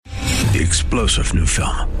The explosive new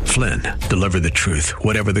film, Flynn, deliver the truth,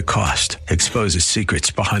 whatever the cost, exposes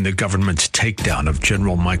secrets behind the government's takedown of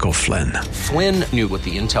General Michael Flynn. Flynn knew what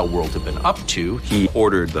the intel world had been up to. He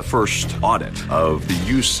ordered the first audit of the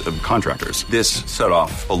use of contractors. This set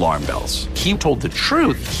off alarm bells. He told the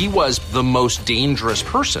truth. He was the most dangerous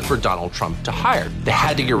person for Donald Trump to hire. They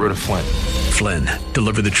had to get rid of Flynn. Flynn,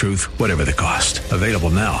 deliver the truth, whatever the cost. Available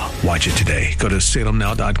now. Watch it today. Go to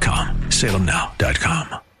salemnow.com.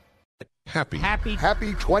 salemnow.com. Happy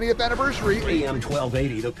 20th anniversary. AM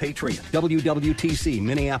 1280, The Patriot. WWTC,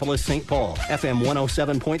 Minneapolis, St. Paul. FM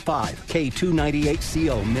 107.5.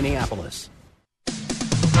 K298CO, Minneapolis.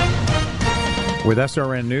 With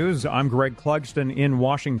SRN News, I'm Greg Clugston in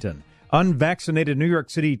Washington. Unvaccinated New York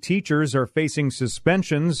City teachers are facing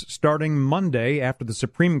suspensions starting Monday after the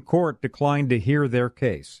Supreme Court declined to hear their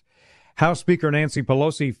case. House Speaker Nancy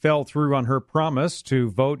Pelosi fell through on her promise to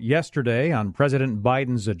vote yesterday on President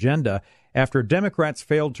Biden's agenda after Democrats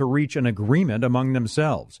failed to reach an agreement among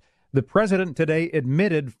themselves. The president today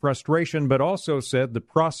admitted frustration, but also said the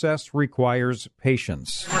process requires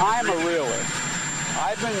patience. I'm a realist.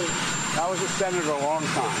 I was a senator a long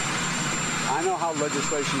time. I know how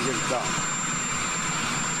legislation gets done.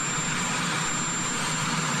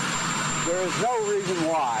 There is no reason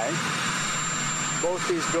why both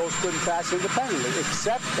these bills couldn't pass independently,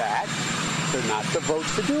 except that they're not the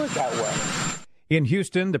votes to do it that way. In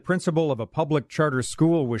Houston, the principal of a public charter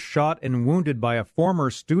school was shot and wounded by a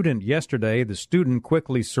former student yesterday. The student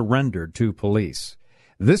quickly surrendered to police.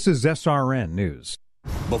 This is SRN News.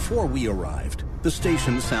 Before we arrived, the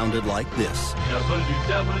station sounded like this.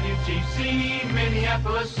 WWTC,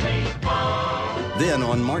 Minneapolis, St. Paul. Then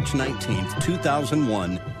on March 19th,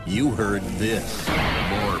 2001, you heard this.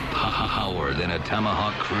 More power than a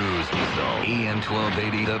Tomahawk cruise missile. AM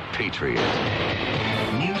 1280, The Patriot.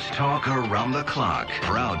 News talk around the clock.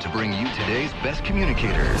 Proud to bring you today's best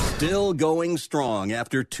communicators. Still going strong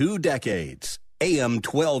after 2 decades. AM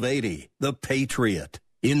 1280, The Patriot.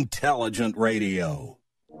 Intelligent radio.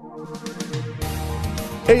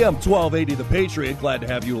 AM 1280, The Patriot. Glad to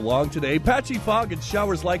have you along today. Patchy fog and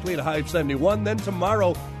showers likely at a high of 71. Then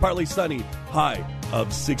tomorrow, partly sunny, high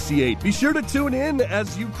of 68. Be sure to tune in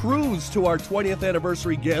as you cruise to our 20th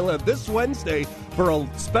anniversary gala this Wednesday for a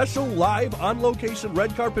special live on-location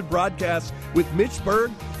red carpet broadcast with Mitch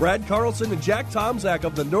Berg, Brad Carlson, and Jack Tomczak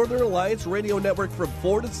of the Northern Alliance Radio Network from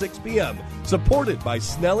 4 to 6 p.m. Supported by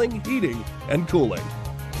Snelling Heating and Cooling.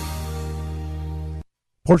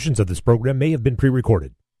 Portions of this program may have been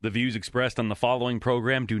pre-recorded. The views expressed on the following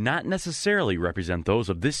program do not necessarily represent those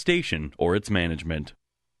of this station or its management.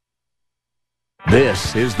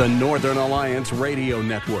 This is the Northern Alliance Radio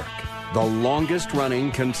Network, the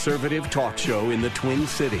longest-running conservative talk show in the Twin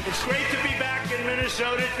Cities. It's great to be back in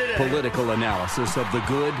Minnesota today. Political analysis of the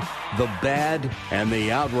good, the bad, and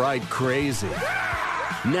the outright crazy.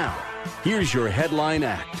 Now, here's your headline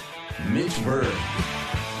act, Mitch Berg.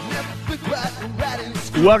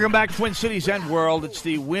 Welcome back, Twin Cities and world. It's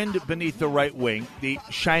the wind beneath the right wing, the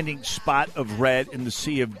shining spot of red in the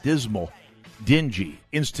sea of dismal, dingy,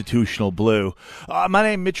 institutional blue. My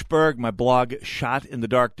name is Mitch Berg. My blog,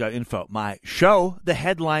 shotinthedark.info. My show, the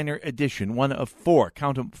Headliner Edition, one of 4,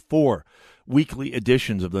 count them 4, weekly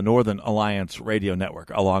editions of the Northern Alliance Radio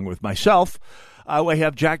Network, along with myself. We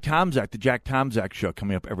have Jack Tomczak, the Jack Tomczak Show,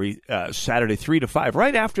 coming up every Saturday, 3 to 5,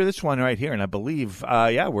 right after this one right here. And I believe,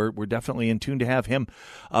 we're definitely in tune to have him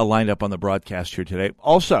lined up on the broadcast here today.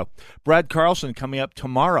 Also, Brad Carlson coming up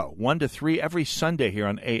tomorrow, 1 to 3, every Sunday here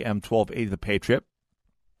on AM 1280 The Patriot.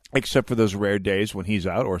 Except for those rare days when he's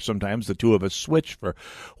out, or sometimes the two of us switch for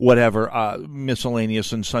whatever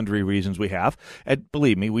miscellaneous and sundry reasons we have. And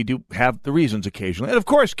believe me, we do have the reasons occasionally. And, of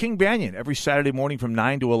course, King Banyan every Saturday morning from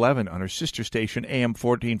 9 to 11 on our sister station, AM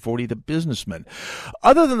 1440, The Businessman.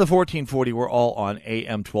 Other than the 1440, we're all on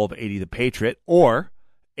AM 1280 The Patriot, or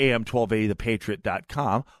AM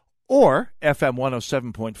 1280thepatriot.com, or FM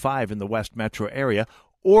 107.5 in the West Metro area,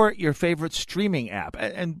 or your favorite streaming app.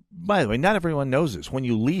 And by the way, not everyone knows this. When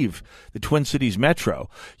you leave the Twin Cities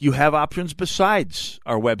Metro, you have options besides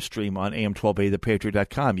our web stream on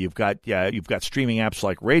am1280thepatriot.com. You've got streaming apps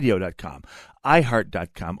like radio.com,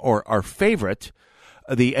 iHeart.com, or our favorite,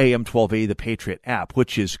 the AM 1280 The Patriot app,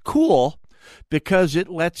 which is cool because it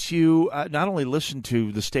lets you not only listen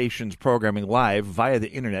to the station's programming live via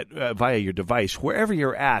the internet, via your device, wherever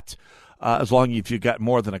you're at, as long as you've got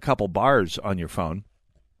more than a couple bars on your phone.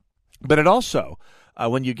 But it also,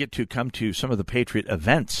 when you get to come to some of the Patriot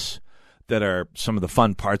events that are some of the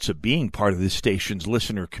fun parts of being part of this station's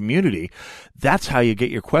listener community. That's how you get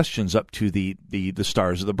your questions up to the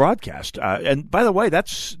stars of the broadcast. And by the way,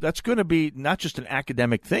 that's going to be not just an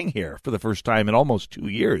academic thing here for the first time in almost 2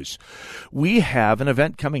 years. We have an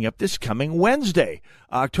event coming up this coming Wednesday,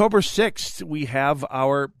 October 6th. We have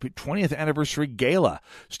our 20th anniversary gala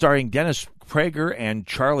starring Dennis Prager and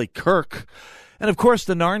Charlie Kirk. And, of course,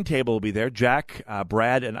 the Narn table will be there. Jack,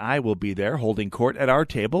 Brad, and I will be there holding court at our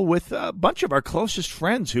table with a bunch of our closest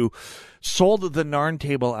friends who sold the Narn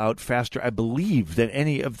table out faster, I believe, than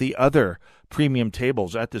any of the other premium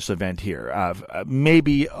tables at this event here.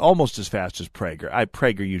 Maybe almost as fast as Prager.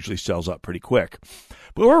 Prager usually sells out pretty quick.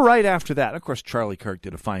 But we're right after that. Of course, Charlie Kirk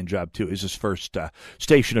did a fine job, too. It's his first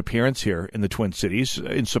station appearance here in the Twin Cities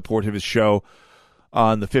in support of his show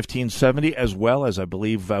on the 1570, as well as I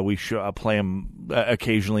believe we play him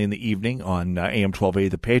occasionally in the evening on AM 1280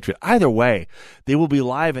 The Patriot. Either way, they will be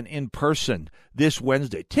live and in person this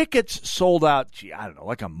Wednesday. Tickets sold out, I don't know,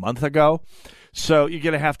 like a month ago. So you're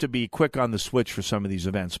going to have to be quick on the switch for some of these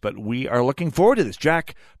events. But we are looking forward to this.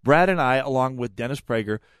 Jack, Brad, and I, along with Dennis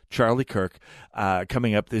Prager, Charlie Kirk,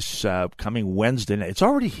 coming up this coming Wednesday night. It's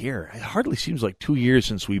already here. It hardly seems like 2 years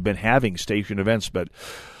since we've been having station events, but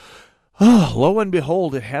lo and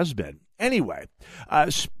behold, it has been. Anyway,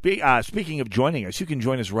 speaking of joining us, you can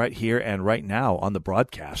join us right here and right now on the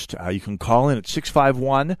broadcast. You can call in at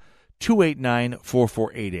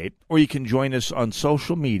 651-289-4488, or you can join us on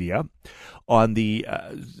social media on the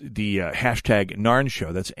hashtag Narn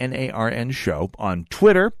Show. That's NARN Show on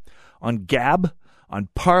Twitter, on Gab, on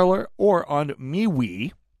Parler, or on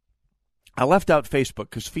MeWe. I left out Facebook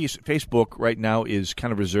because Facebook right now is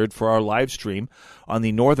kind of reserved for our live stream on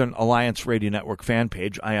the Northern Alliance Radio Network fan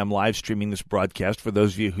page. I am live streaming this broadcast for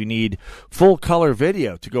those of you who need full color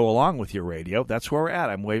video to go along with your radio. That's where we're at.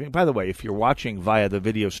 I'm waving. By the way, if you're watching via the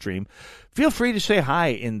video stream, feel free to say hi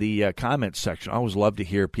in the comments section. I always love to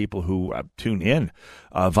hear people who tune in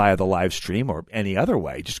via the live stream or any other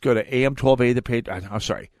way. Just go to AM 1280 The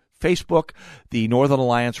Patriot. Facebook, the Northern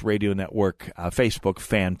Alliance Radio Network Facebook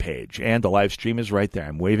fan page. And the live stream is right there.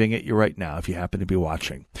 I'm waving at you right now if you happen to be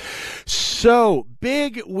watching. So,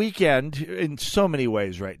 big weekend in so many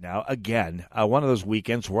ways right now. Again, one of those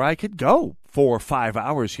weekends where I could go 4 or 5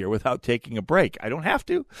 hours here without taking a break. I don't have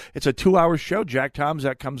to. It's a 2-hour show. Jack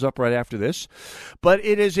Tomczak comes up right after this. But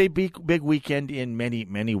it is a big weekend in many,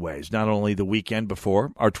 many ways. Not only the weekend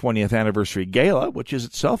before our 20th anniversary gala, which is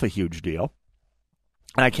itself a huge deal.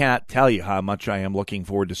 And I cannot tell you how much I am looking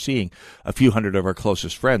forward to seeing a few hundred of our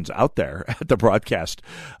closest friends out there at the broadcast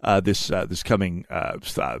this coming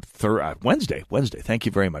Wednesday. Thank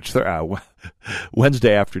you very much.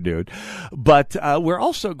 Wednesday afternoon. But we're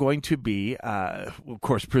also going to be, of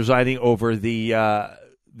course, presiding over the what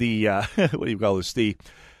do you call this? The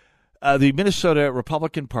Minnesota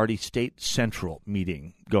Republican Party State Central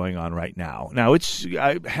meeting going on right now. Now,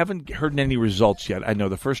 I haven't heard any results yet. I know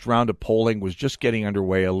the first round of polling was just getting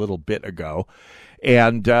underway a little bit ago.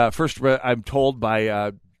 And first, I'm told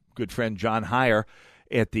by good friend John Heyer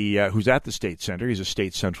who's at the State Center. He's a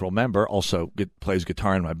State Central member, also plays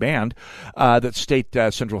guitar in my band, that State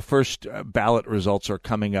Central first ballot results are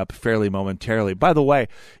coming up fairly momentarily. By the way,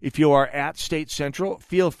 if you are at State Central,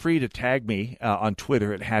 feel free to tag me on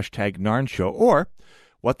Twitter at hashtag Narn Show, or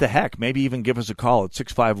what the heck, maybe even give us a call at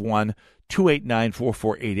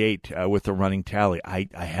 651-289-4488 with the running tally. I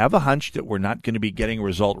have a hunch that we're not going to be getting a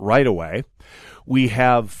result right away. We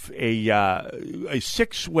have a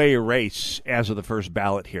 6-way race as of the first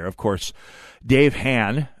ballot here. Of course, Dave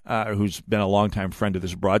Hann, who's been a longtime friend of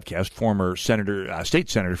this broadcast, former state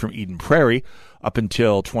senator from Eden Prairie, up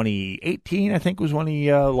until 2018, I think, was when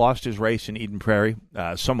he lost his race in Eden Prairie.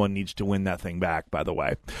 Someone needs to win that thing back, by the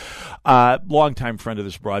way. Longtime friend of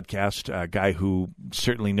this broadcast, a guy who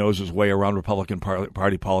certainly knows his way around Republican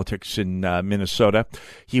Party politics in Minnesota.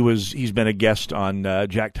 He's been a guest on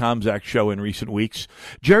Jack Tomczak's show in recent weeks.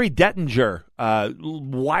 Jerry Dettinger,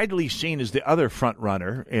 widely seen as the other front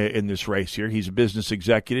runner in this race here. He's a business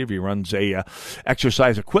executive. He runs a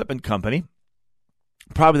exercise equipment company.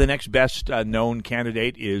 Probably the next best known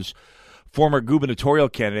candidate is former gubernatorial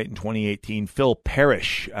candidate in 2018, Phil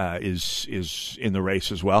Parrish, is in the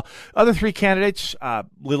race as well. Other three candidates,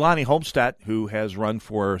 Leilani Holmstadt, who has run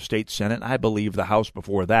for state senate, I believe the House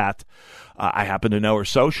before that. I happen to know her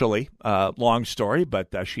socially. Long story,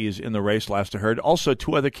 but she is in the race last I heard. Also,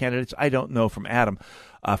 two other candidates I don't know from Adam,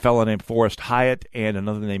 a fellow named Forrest Hyatt and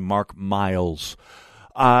another named Mark Miles.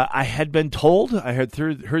 I had been told, I had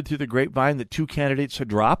heard through the grapevine that two candidates had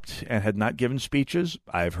dropped and had not given speeches.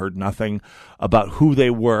 I've heard nothing about who they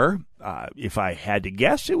were. If I had to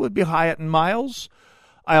guess, it would be Hyatt and Miles.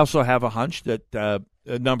 I also have a hunch that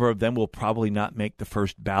a number of them will probably not make the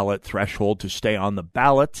first ballot threshold to stay on the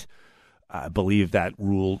ballot. I believe that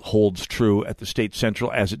rule holds true at the state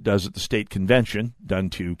central as it does at the state convention, done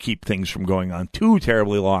to keep things from going on too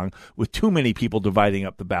terribly long with too many people dividing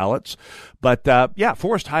up the ballots. But,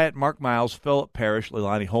 Forrest Hyatt, Mark Miles, Philip Parrish,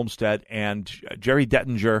 Leilani Homestead, and Jerry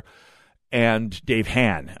Dettinger and Dave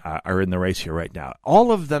Hahn are in the race here right now.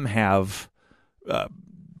 All of them have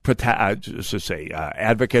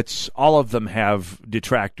advocates. All of them have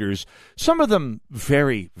detractors. Some of them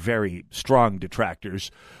very, very strong detractors.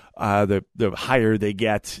 The higher they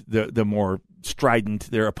get, the more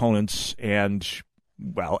strident their opponents and,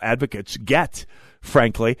 advocates get,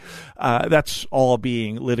 frankly. That's all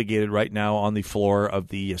being litigated right now on the floor of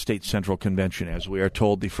the State Central Convention. As we are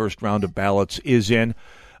told, the first round of ballots is in.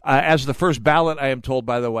 As the first ballot, I am told,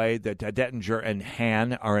 by the way, that Dettinger and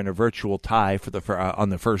Hahn are in a virtual tie on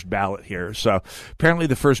the first ballot here. So apparently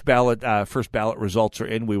the first ballot results are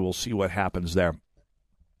in. We will see what happens there.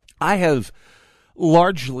 I have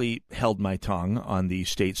largely held my tongue on the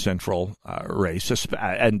state central race,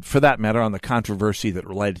 and for that matter, on the controversy that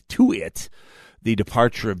related to it, the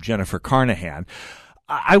departure of Jennifer Carnahan.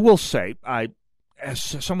 I will say, as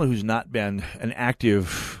someone who's not been an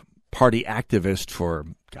active party activist for,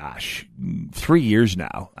 3 years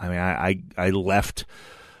now. I mean, I left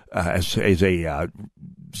as a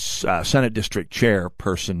Senate District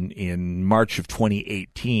Chairperson in March of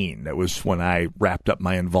 2018. That was when I wrapped up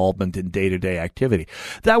my involvement in day-to-day activity.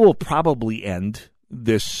 That will probably end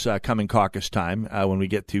this coming caucus time. When we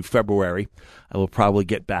get to February, I will probably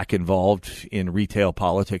get back involved in retail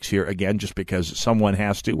politics here again, just because someone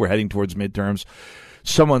has to. We're heading towards midterms.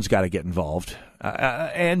 Someone's got to get involved.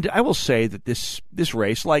 And I will say that this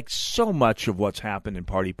race, like so much of what's happened in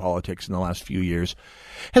party politics in the last few years,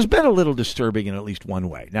 has been a little disturbing in at least one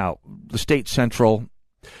way. Now, the state central,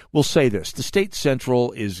 we'll say this. The state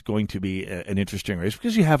central is going to be an interesting race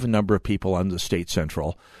because you have a number of people on the state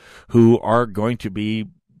central who are going to be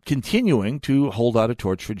continuing to hold out a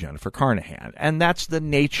torch for Jennifer Carnahan. And that's the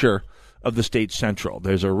nature of the state central.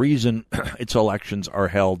 There's a reason its elections are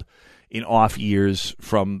held in off years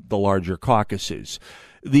from the larger caucuses.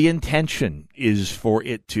 The intention is for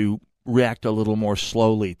it to react a little more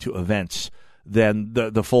slowly to events than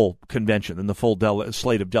the full convention, than the full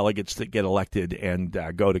slate of delegates that get elected and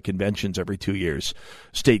go to conventions every 2 years,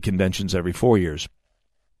 state conventions every 4 years.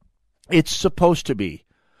 It's supposed to be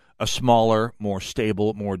a smaller, more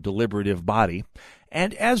stable, more deliberative body,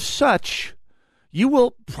 and as such, you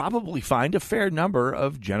will probably find a fair number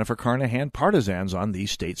of Jennifer Carnahan partisans on the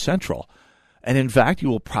state central. And in fact, you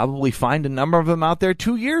will probably find a number of them out there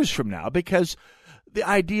 2 years from now, because the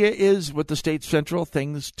idea is with the state central,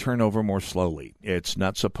 things turn over more slowly. It's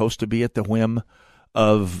not supposed to be at the whim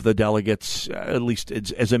of the delegates, at least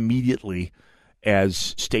as immediately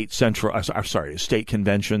as state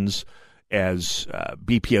conventions, as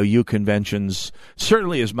BPOU conventions,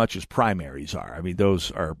 certainly as much as primaries are. I mean, those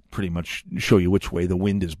are pretty much show you which way the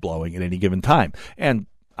wind is blowing at any given time. And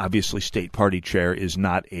obviously, state party chair is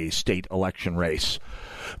not a state election race.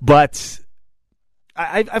 But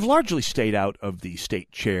I've largely stayed out of the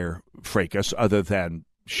state chair fracas, other than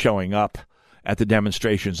showing up at the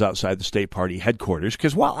demonstrations outside the state party headquarters,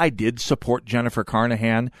 because while I did support Jennifer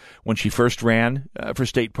Carnahan when she first ran for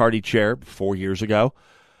state party chair 4 years ago,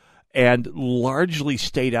 and largely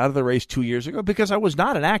stayed out of the race 2 years ago because I was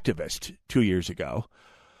not an activist 2 years ago,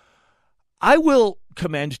 I will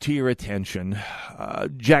commend to your attention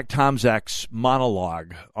Jack Tomczak's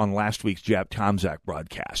monologue on last week's Jack Tomczak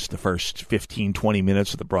broadcast. The first 15, 20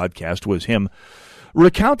 minutes of the broadcast was him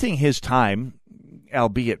recounting his time,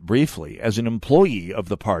 albeit briefly, as an employee of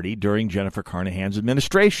the party during Jennifer Carnahan's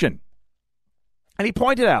administration. And he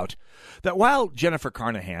pointed out that while Jennifer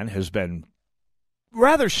Carnahan has been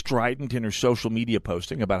rather strident in her social media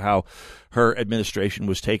posting about how her administration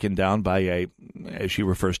was taken down by a, as she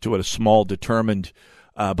refers to it, a small, determined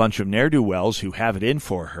bunch of ne'er-do-wells who have it in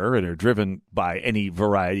for her and are driven by any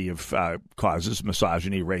variety of causes,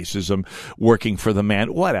 misogyny, racism, working for the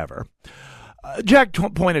man, whatever. Jack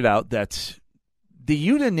pointed out that the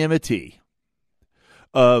unanimity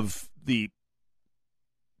of the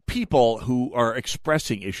people who are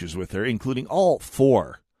expressing issues with her, including all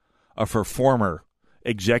four of her former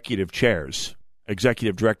executive directors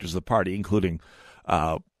of the party, including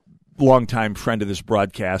longtime friend of this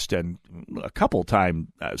broadcast and a couple-time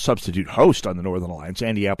substitute host on the Northern Alliance,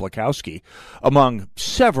 Andy Aplikowski, among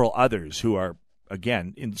several others who are,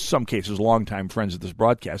 again, in some cases, longtime friends of this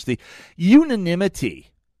broadcast. The unanimity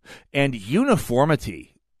and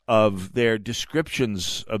uniformity of their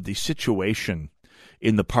descriptions of the situation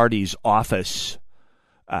in the party's office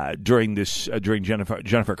during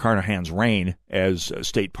Jennifer Carnahan's reign as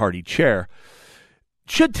state party chair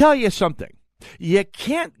should tell you something. You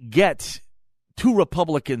can't get two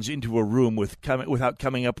Republicans into a room without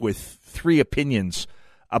coming up with three opinions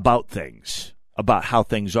about things, about how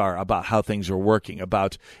things are, about how things are working,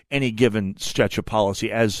 about any given stretch of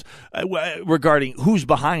policy as regarding who's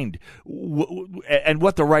behind and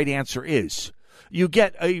what the right answer is. You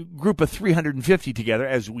get a group of 350 together,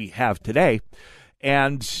 as we have today,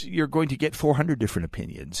 and you're going to get 400 different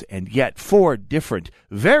opinions, and yet four different,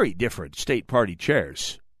 very different state party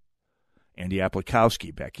chairs. Andy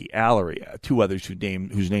Aplikowski, Becky Allery, two others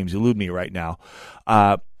whose names elude me right now,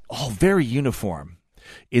 all very uniform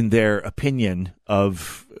in their opinion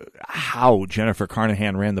of how Jennifer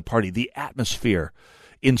Carnahan ran the party, the atmosphere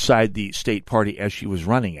inside the state party as she was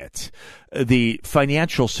running it, the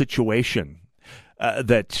financial situation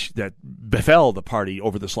that befell the party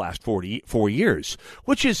over this last 4 years,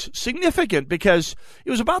 which is significant because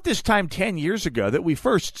it was about this time 10 years ago that we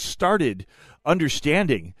first started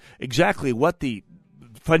understanding exactly what the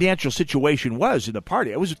financial situation was in the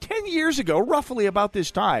party. It was 10 years ago, roughly about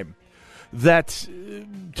this time, that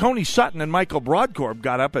Tony Sutton and Michael Broadcorp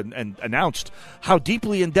got up and announced how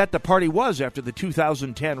deeply in debt the party was after the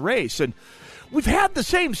 2010 race. And we've had the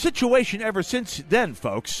same situation ever since then,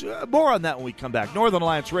 folks. More on that when we come back. Northern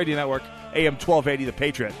Alliance Radio Network, AM 1280, The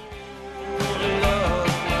Patriot.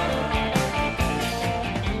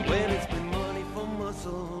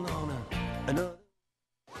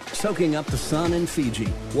 Soaking up the sun in Fiji,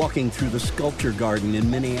 walking through the sculpture garden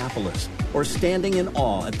in Minneapolis, or standing in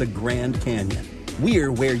awe at the Grand Canyon.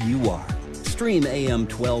 We're where you are. Stream AM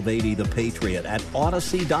 1280 The Patriot at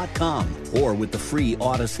Odyssey.com or with the free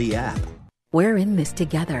Odyssey app. We're in this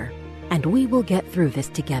together, and we will get through this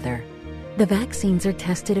together. The vaccines are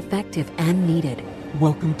tested effective and needed.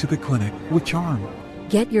 Welcome to the clinic with Charm.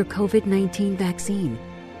 Get your COVID-19 vaccine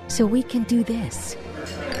so we can do this.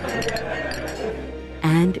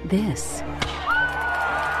 And this.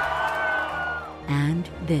 And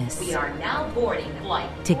this. We are now boarding flight.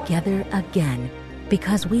 Together again,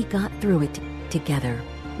 because we got through it together.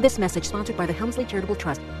 This message sponsored by the Helmsley Charitable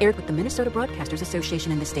Trust, aired with the Minnesota Broadcasters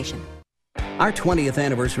Association and this station. Our 20th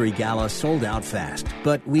anniversary gala sold out fast,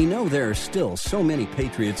 but we know there are still so many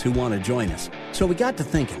Patriots who want to join us. So we got to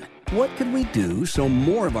thinking, what could we do so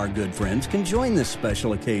more of our good friends can join this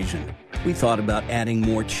special occasion? We thought about adding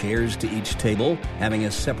more chairs to each table, having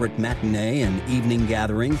a separate matinee and evening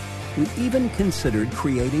gathering. We even considered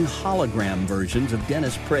creating hologram versions of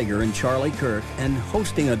Dennis Prager and Charlie Kirk and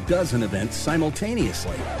hosting a dozen events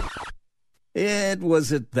simultaneously. It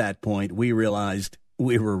was at that point we realized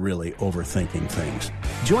we were really overthinking things.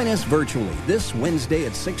 Join us virtually this Wednesday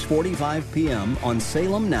at 6:45 p.m. on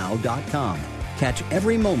salemnow.com. Catch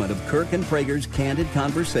every moment of Kirk and Prager's candid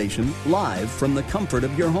conversation live from the comfort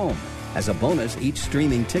of your home. As a bonus, each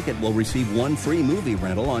streaming ticket will receive one free movie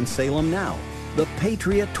rental on Salem Now. The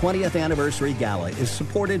Patriot 20th Anniversary Gala is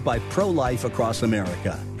supported by Pro-Life Across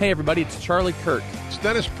America. Hey everybody, it's Charlie Kirk. It's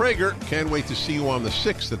Dennis Prager. Can't wait to see you on the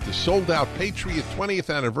 6th at the sold-out Patriot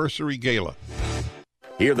 20th Anniversary Gala.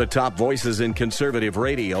 Hear the top voices in conservative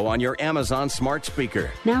radio on your Amazon smart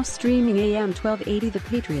speaker. Now streaming AM 1280 The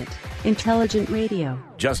Patriot. Intelligent radio.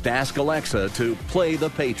 Just ask Alexa to play The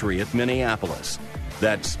Patriot Minneapolis.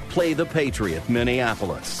 That's Play the Patriot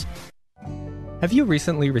Minneapolis. Have you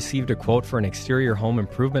recently received a quote for an exterior home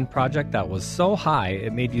improvement project that was so high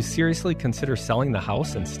it made you seriously consider selling the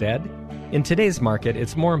house instead? In today's market,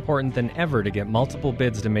 it's more important than ever to get multiple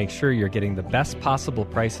bids to make sure you're getting the best possible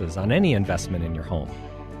prices on any investment in your home.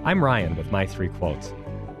 I'm Ryan with My Three Quotes.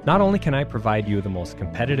 Not only can I provide you the most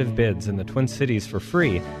competitive bids in the Twin Cities for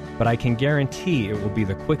free, but I can guarantee it will be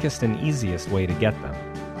the quickest and easiest way to get them.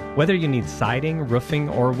 Whether you need siding, roofing,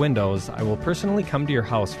 or windows, I will personally come to your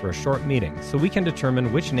house for a short meeting so we can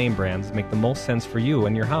determine which name brands make the most sense for you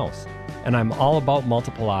and your house. And I'm all about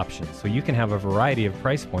multiple options so you can have a variety of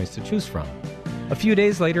price points to choose from. A few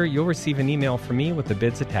days later, you'll receive an email from me with the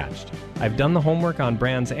bids attached. I've done the homework on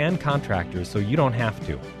brands and contractors so you don't have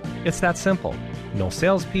to. It's that simple. No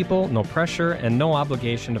salespeople, no pressure, and no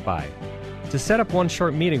obligation to buy. To set up one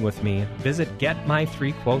short meeting with me, visit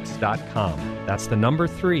getmy3quotes.com. That's the number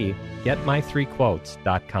 3,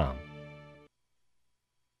 getmy3quotes.com.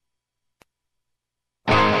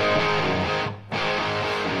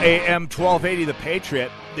 AM 1280 The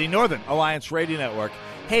Patriot, the Northern Alliance Radio Network.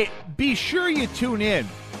 Hey, be sure you tune in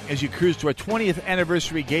as you cruise to our 20th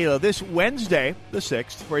anniversary gala this Wednesday, the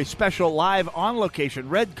 6th, for a special live on-location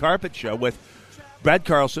red carpet show with Brad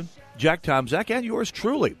Carlson, Jack Tomczak, and yours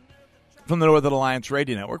truly. from the Northern Alliance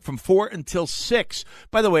Radio Network from 4 until 6.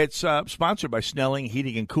 By the way, it's sponsored by Snelling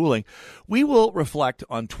Heating and Cooling. We will reflect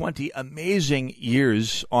on 20 amazing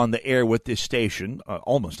years on the air with this station,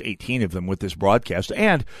 almost 18 of them with this broadcast,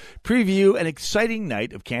 and preview an exciting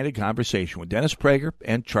night of candid conversation with Dennis Prager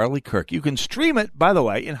and Charlie Kirk. You can stream it, by the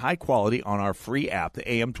way, in high quality on our free app, the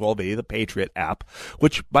AM 1280, the Patriot app,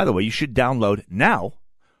 which, by the way, you should download now,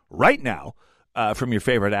 right now, from your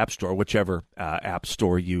favorite app store, whichever app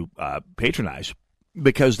store you patronize,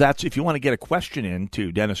 because that's, if you want to get a question in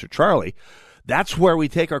to Dennis or Charlie, that's where we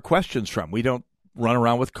take our questions from. We don't run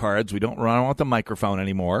around with cards. We don't run around with the microphone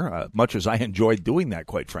anymore, much as I enjoyed doing that,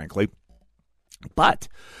 quite frankly. But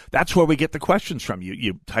that's where we get the questions from.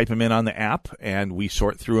 You type them in on the app, and we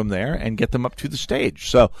sort through them there and get them up to the stage.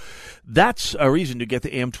 So that's a reason to get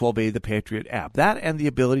the AM 1280, the Patriot app. That and the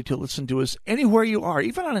ability to listen to us anywhere you are,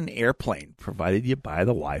 even on an airplane, provided you buy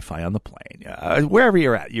the Wi-Fi on the plane. Wherever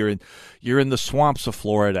you're at, you're in the swamps of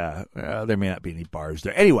Florida. There may not be any bars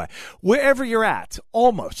there. Anyway, wherever you're at,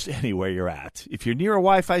 almost anywhere you're at, if you're near a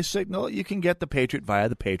Wi-Fi signal, you can get the Patriot via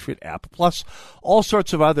the Patriot app, plus all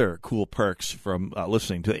sorts of other cool perks from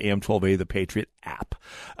listening to the AM 1280, the Patriot app.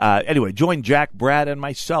 Anyway, join Jack, Brad, and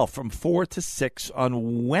myself from 4 to 6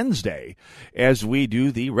 on Wednesday as we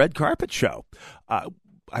do the Red Carpet Show. I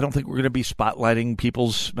don't think we're going to be spotlighting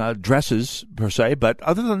people's dresses, per se, but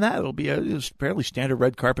other than that, it'll be a fairly standard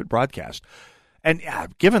red carpet broadcast. And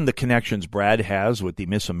given the connections Brad has with the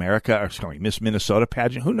Miss Minnesota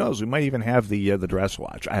pageant, who knows? We might even have the dress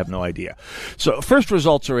watch. I have no idea. So first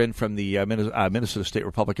results are in from the Minnesota State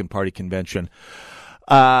Republican Party convention.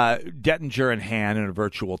 Dettinger and Hahn in a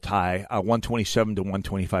virtual tie, 127 to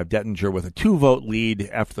 125. Dettinger with a 2-vote lead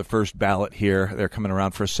after the first ballot here. They're coming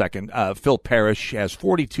around for a second. Phil Parrish has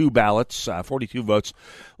 42 ballots, 42 votes.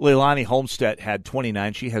 Leilani Homestead had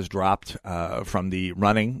 29. She has dropped from the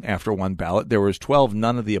running after one ballot. There was 12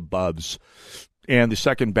 none of the aboves. And the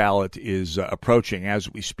second ballot is approaching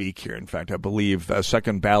as we speak here. In fact, I believe the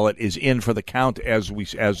second ballot is in for the count as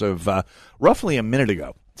of roughly a minute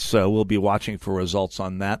ago. So we'll be watching for results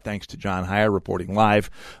on that. Thanks to John Heyer reporting live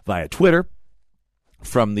via Twitter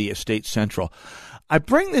from the State Central. I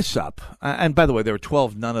bring this up, and by the way, there were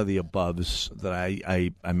 12 none of the aboves that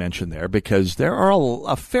I mentioned there, because there are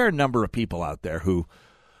a fair number of people out there who,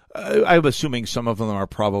 I'm assuming some of them are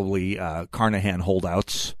probably Carnahan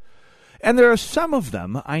holdouts. And there are some of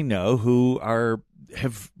them I know who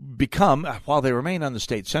have become, while they remain on the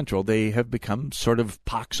State Central, they have become sort of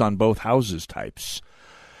pox on both houses types.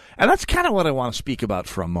 And that's kind of what I want to speak about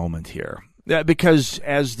for a moment here. Because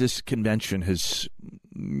as this convention as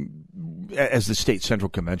the State Central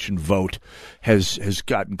Convention vote has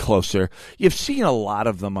gotten closer, you've seen a lot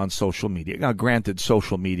of them on social media. Now, granted,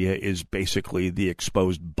 social media is basically the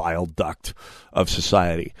exposed bile duct of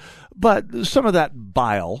society. But some of that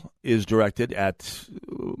bile is directed at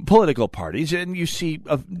political parties, and you see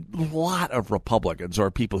a lot of Republicans,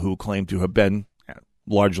 or people who claim to have been,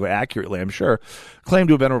 largely accurately, I'm sure, claim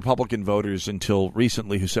to have been Republican voters until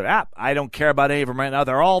recently, who said, I don't care about any of them right now.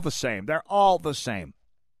 They're all the same. They're all the same.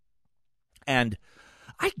 And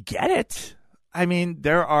I get it. I mean,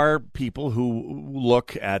 there are people who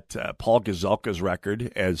look at Paul Gazelka's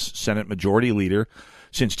record as Senate Majority Leader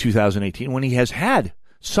since 2018, when he has had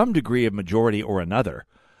some degree of majority or another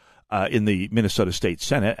in the Minnesota State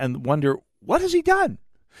Senate, and wonder, what has he done?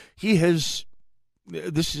 He has...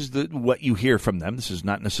 This is what you hear from them. This is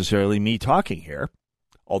not necessarily me talking here,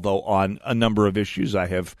 although on a number of issues I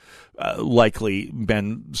have likely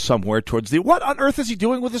been somewhere towards the, what on earth is he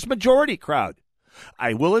doing with this majority crowd?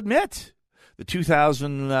 I will admit, the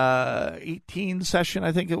 2018 session,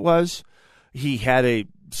 I think it was, he had a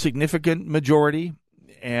significant majority,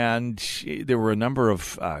 and there were a number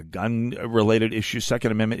of gun-related issues,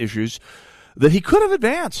 Second Amendment issues, that he could have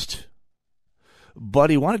advanced,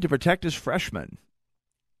 but he wanted to protect his freshmen.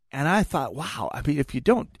 And I thought, wow, I mean,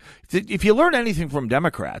 if you learn anything from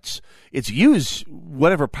Democrats, it's use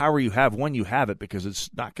whatever power you have when you have it, because it's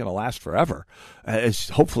not going to last forever. As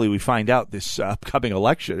hopefully we find out this upcoming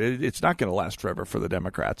election, it's not going to last forever for the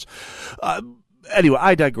Democrats. Anyway,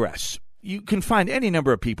 I digress. You can find any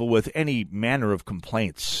number of people with any manner of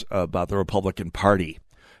complaints about the Republican Party,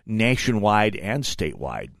 nationwide and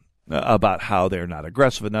statewide, about how they're not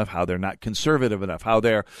aggressive enough, how they're not conservative enough, how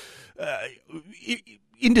they're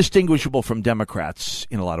indistinguishable from Democrats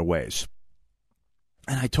in a lot of ways.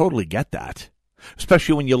 And I totally get that,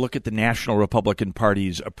 especially when you look at the National Republican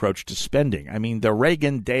Party's approach to spending. I mean, the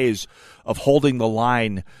Reagan days of holding the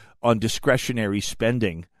line on discretionary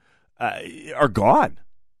spending are gone.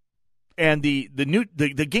 And the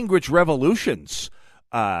Gingrich revolutions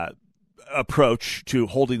approach to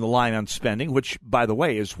holding the line on spending, which, by the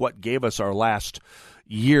way, is what gave us our last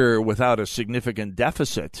year without a significant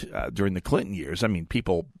deficit during the Clinton years. I mean,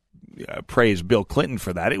 people praise Bill Clinton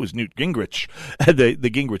for that. It was Newt Gingrich, the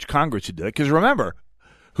Gingrich Congress who did it. Because remember,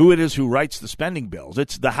 who it is who writes the spending bills.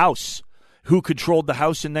 It's the House. Who controlled the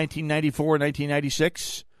House in 1994 and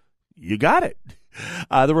 1996? You got it.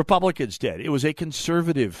 The Republicans did. It was a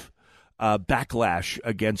conservative backlash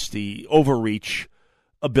against the overreach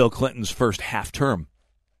of Bill Clinton's first half term.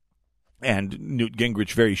 And Newt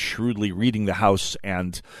Gingrich very shrewdly reading the House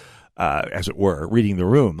and, as it were, reading the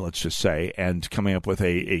room, let's just say, and coming up with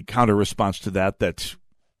a counter response to that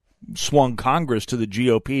swung Congress to the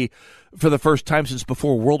GOP for the first time since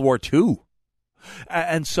before World War II.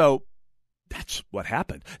 And so that's what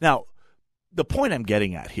happened. Now, the point I'm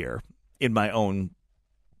getting at here, in my own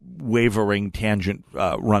wavering, tangent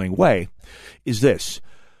running way, is this.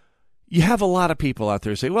 You have a lot of people out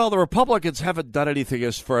there say, well, the Republicans haven't done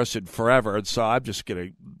anything for us in forever, and so I'm just going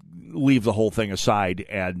to leave the whole thing aside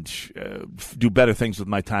and do better things with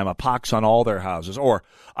my time. A pox on all their houses. Or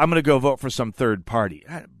I'm going to go vote for some third party.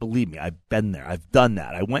 Believe me, I've been there. I've done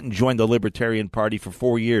that. I went and joined the Libertarian Party for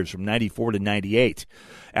 4 years, from 94 to 98,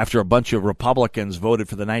 after a bunch of Republicans voted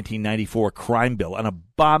for the 1994 crime bill, an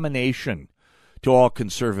abomination to all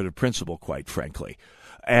conservative principle, quite frankly.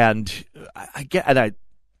 And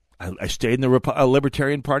I stayed in the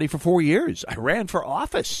Libertarian Party for 4 years. I ran for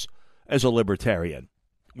office as a Libertarian.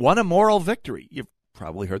 Won a moral victory. You've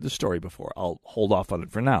probably heard the story before. I'll hold off on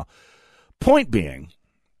it for now. Point being,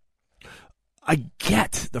 I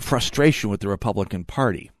get the frustration with the Republican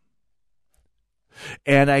Party.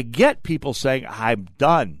 And I get people saying, I'm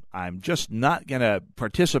done. I'm just not going to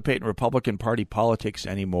participate in Republican Party politics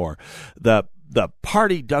anymore. The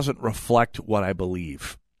party doesn't reflect what I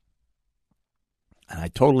believe. And I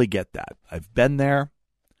totally get that. I've been there.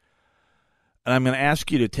 And I'm going to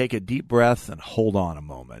ask you to take a deep breath and hold on a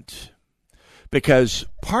moment. Because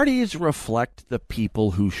parties reflect the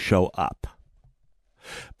people who show up.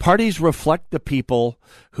 Parties reflect the people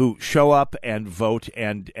who show up and vote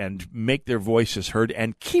and make their voices heard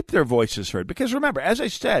and keep their voices heard. Because remember, as I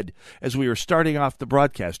said, as we were starting off the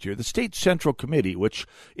broadcast here, the State Central Committee, which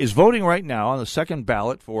is voting right now on the second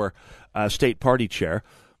ballot for state party chair,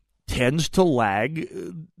 tends to lag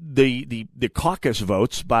the caucus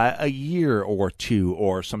votes by a year or two,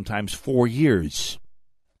 or sometimes 4 years.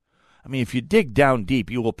 I mean, if you dig down deep,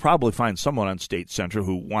 you will probably find someone on State Central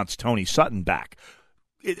who wants Tony Sutton back.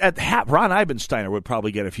 Ron Eibensteiner would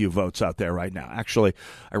probably get a few votes out there right now. Actually,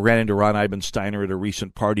 I ran into Ron Eibensteiner at a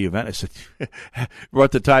recent party event. I said,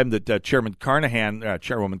 at the time that Chairwoman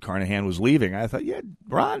Carnahan was leaving, I thought, yeah,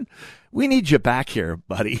 Ron, we need you back here,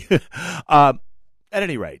 buddy. At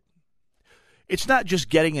any rate, it's not just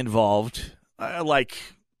getting involved like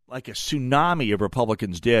a tsunami of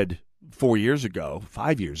Republicans did 5 years ago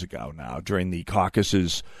now, during the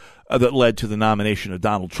caucuses that led to the nomination of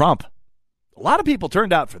Donald Trump. A lot of people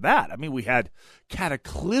turned out for that. I mean, we had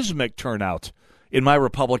cataclysmic turnout in my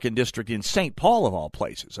Republican district in St. Paul, of all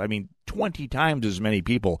places. I mean, 20 times as many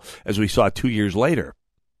people as we saw 2 years later.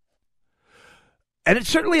 And it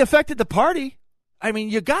certainly affected the party. I mean,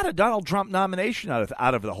 you got a Donald Trump nomination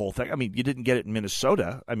out of the whole thing. I mean, you didn't get it in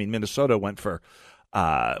Minnesota. I mean, Minnesota went for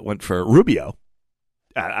Rubio.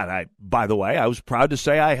 And by the way, I was proud to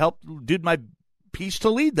say I did my piece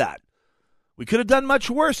to lead that. We could have done much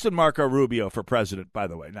worse than Marco Rubio for president, by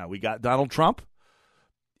the way. Now, we got Donald Trump.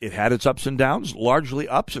 It had its ups and downs, largely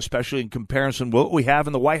ups, especially in comparison to what we have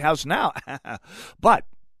in the White House now. But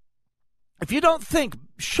if you don't think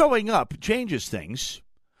showing up changes things,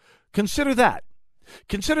 consider that.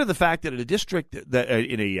 Consider the fact that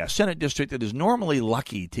in a Senate district that is normally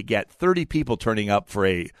lucky to get 30 people turning up for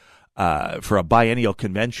a biennial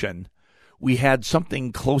convention, we had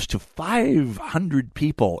something close to 500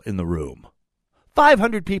 people in the room.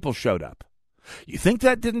 500 people showed up. You think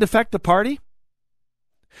that didn't affect the party?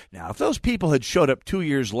 Now, if those people had showed up 2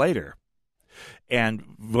 years later and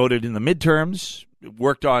voted in the midterms,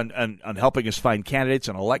 worked on helping us find candidates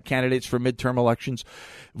and elect candidates for midterm elections,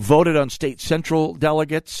 voted on state central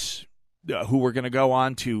delegates who were going to go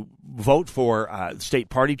on to vote for state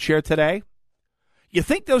party chair today, you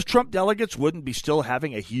think those Trump delegates wouldn't be still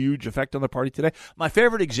having a huge effect on the party today? My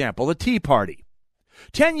favorite example, the Tea Party.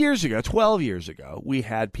 12 years ago, we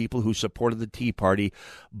had people who supported the Tea Party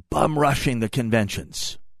bum-rushing the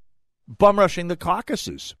conventions, bum-rushing the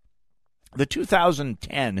caucuses. The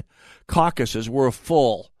 2010 caucuses were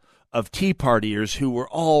full of Tea Partiers who were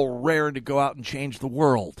all raring to go out and change the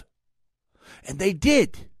world. And they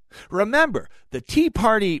did. Remember, the Tea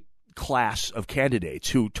Party class of candidates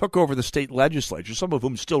who took over the state legislature, some of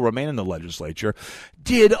whom still remain in the legislature,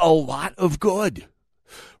 did a lot of good,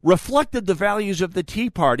 reflected the values of the Tea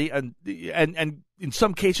Party, and in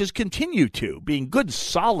some cases continue to, being good,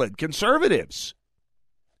 solid conservatives.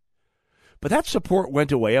 But that support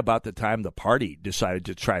went away about the time the party decided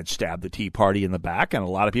to try and stab the Tea Party in the back, and a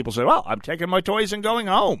lot of people said, well, I'm taking my toys and going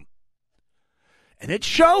home. And it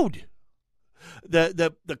showed.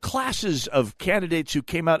 The classes of candidates who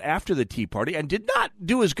came out after the Tea Party and did not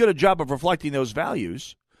do as good a job of reflecting those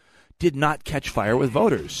values did not catch fire with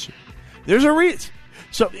voters. There's a reason.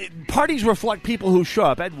 So parties reflect people who show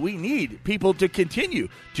up, and we need people to continue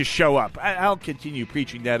to show up. I'll continue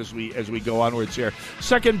preaching that as we go onwards here.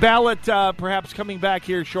 Second ballot perhaps coming back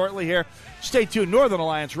here shortly here. Stay tuned. Northern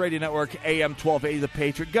Alliance Radio Network, AM 1280, The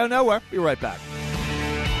Patriot. Go nowhere. Be right back.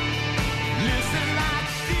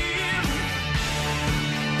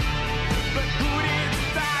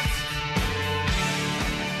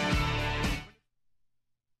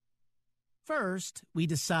 First, we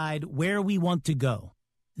decide where we want to go.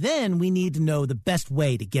 Then we need to know the best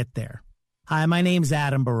way to get there. Hi, my name's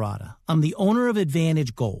Adam Barata. I'm the owner of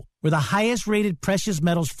Advantage Gold. We're the highest rated precious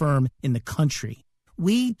metals firm in the country.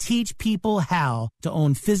 We teach people how to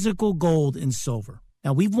own physical gold and silver.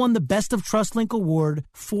 Now, we've won the Best of TrustLink Award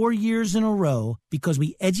 4 years in a row because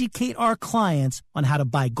we educate our clients on how to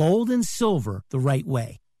buy gold and silver the right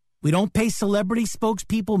way. We don't pay celebrity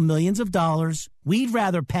spokespeople millions of dollars. We'd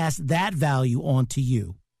rather pass that value on to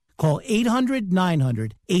you. Call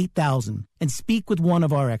 800-900-8000 and speak with one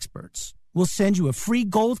of our experts. We'll send you a free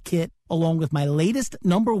gold kit along with my latest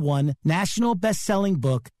 #1 national best-selling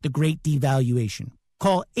book, The Great Devaluation.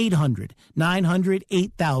 Call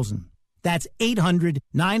 800-900-8000. That's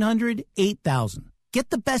 800-900-8000.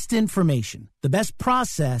 Get the best information, the best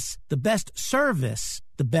process, the best service,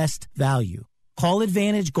 the best value. Call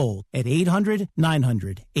Advantage Gold at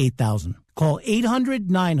 800-900-8000. Call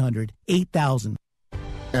 800-900-8000.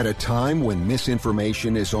 At a time when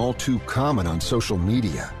misinformation is all too common on social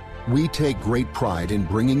media, we take great pride in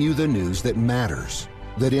bringing you the news that matters,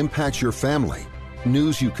 that impacts your family,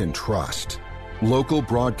 news you can trust. Local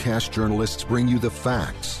broadcast journalists bring you the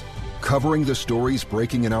facts, covering the stories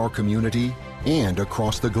breaking in our community and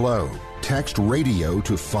across the globe. Text radio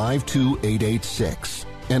to 52886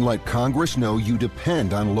 and let Congress know you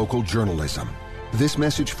depend on local journalism. This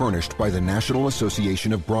message furnished by the National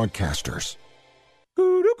Association of Broadcasters.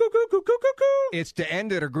 It's the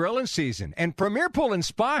end of the grilling season, and Premier Pool and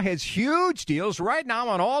Spa has huge deals right now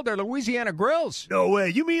on all their Louisiana grills. No way.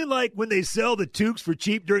 You mean like when they sell the toques for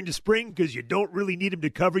cheap during the spring because you don't really need them to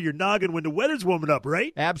cover your noggin when the weather's warming up,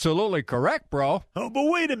 right? Absolutely correct, bro. Oh, but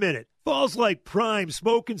wait a minute. Fall's like prime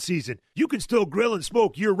smoking season. You can still grill and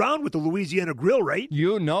smoke year-round with the Louisiana Grill, right?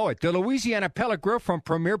 You know it. The Louisiana Pellet Grill from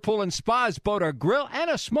Premier Pool and Spa is both a grill and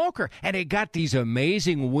a smoker. And they got these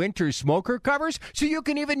amazing winter smoker covers, so you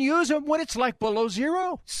can even use them when it's like below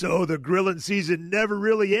zero. So the grilling season never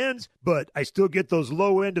really ends, but I still get those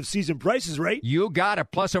low end-of-season prices, right? You got it.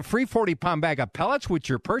 Plus a free 40-pound bag of pellets with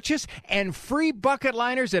your purchase and free bucket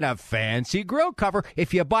liners and a fancy grill cover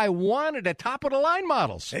if you buy one of the top-of-the-line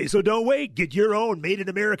models. Hey, so don't wait. Get your own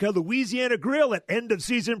made-in-America Louisiana Grill at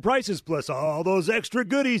end-of-season prices, plus all those extra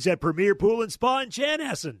goodies at Premier Pool and Spa in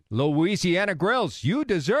Chanhassen. Louisiana Grills, you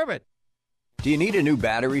deserve it. Do you need a new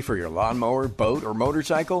battery for your lawnmower, boat, or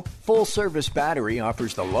motorcycle? Full Service Battery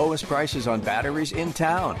offers the lowest prices on batteries in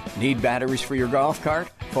town. Need batteries for your golf cart?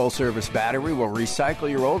 Full Service Battery will recycle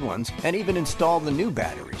your old ones and even install the new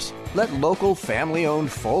batteries. Let local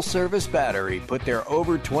family-owned Full Service Battery put their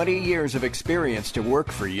over 20 years of experience to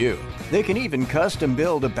work for you. They can even custom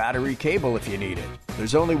build a battery cable if you need it.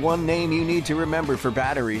 There's only one name you need to remember for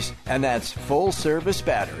batteries, and that's Full Service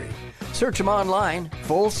Battery. Search them online,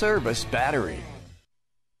 Full Service Battery.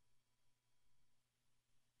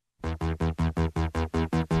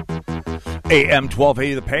 AM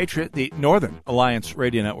 1280, The Patriot, the Northern Alliance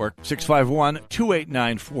Radio Network,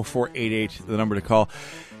 651-289-4488, the number to call.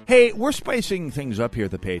 Hey, we're spicing things up here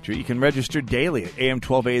at The Patriot. You can register daily at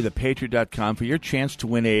am1280thepatriot.com for your chance to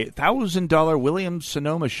win a $1,000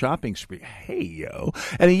 Williams-Sonoma shopping spree. Hey, yo.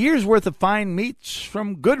 And a year's worth of fine meats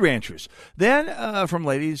from Good Ranchers. Then from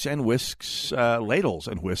Ladles and Whisks,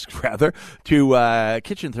 to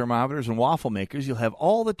kitchen thermometers and waffle makers, you'll have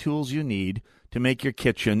all the tools you need to make your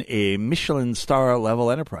kitchen a Michelin star level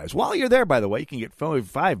enterprise. While you're there, by the way, you can get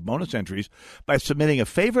 5 bonus entries by submitting a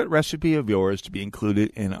favorite recipe of yours to be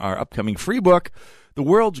included in our upcoming free book, The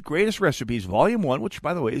World's Greatest Recipes, Volume 1, which,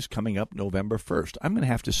 by the way, is coming up November 1st. I'm going to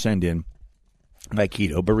have to send in my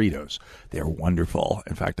keto burritos. They're wonderful.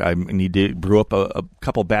 In fact, I need to brew up a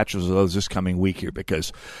couple batches of those this coming week here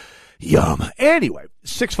because Yum. Anyway,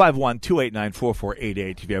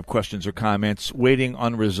 651-289-4488 if you have questions or comments. Waiting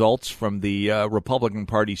on results from the Republican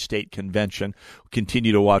Party State Convention.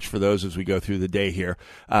 Continue to watch for those as we go through the day here.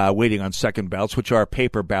 Waiting on second ballots, which are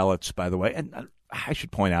paper ballots, by the way. And I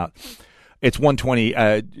should point out, it's 120.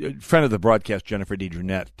 Friend of the broadcast, Jennifer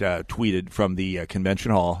DeJournette, tweeted from the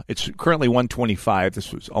convention hall. It's currently 1:25.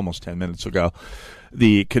 This was almost 10 minutes ago.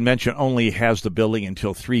 The convention only has the building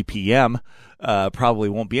until 3 p.m. Probably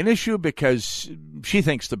won't be an issue because she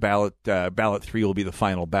thinks the ballot 3 will be the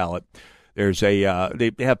final ballot. There's they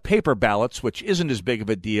have paper ballots, which isn't as big of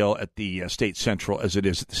a deal at the state central as it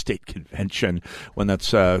is at the state convention, when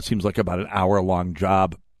that's seems like about an hour-long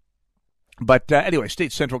job. But anyway,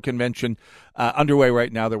 State Central Convention underway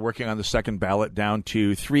right now. They're working on the second ballot, down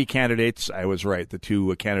to 3 candidates. I was right. The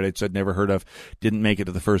 2 candidates I'd never heard of didn't make it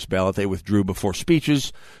to the first ballot. They withdrew before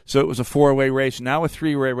speeches. So it was a 4-way race. Now a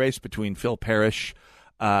 3-way race between Phil Parrish,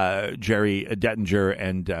 Jerry Dettinger,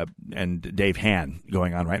 and Dave Hann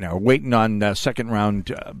going on right now. We're waiting on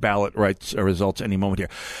second-round ballot results any moment here.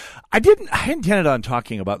 I intended on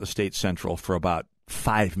talking about the State Central for about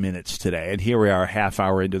 5 minutes today, and here we are a half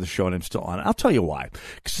hour into the show, and I'm still on it. I'll tell you why,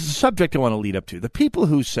 because it's a subject I want to lead up to. The people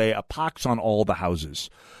who say a pox on all the houses,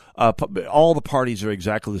 all the parties are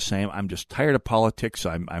exactly the same. I'm just tired of politics.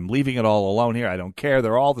 I'm leaving it all alone here. I don't care.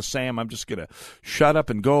 They're all the same. I'm just going to shut up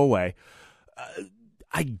and go away.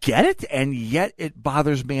 I get it, and yet it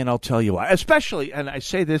bothers me, and I'll tell you why. Especially, and I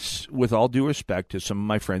say this with all due respect to some of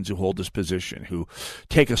my friends who hold this position, who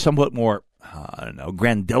take a somewhat more,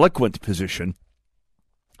 grandiloquent position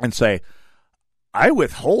and say, I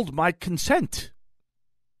withhold my consent.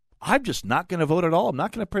 I'm just not going to vote at all. I'm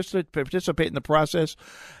not going to participate in the process,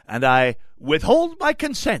 and I withhold my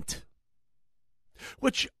consent,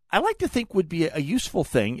 which I like to think would be a useful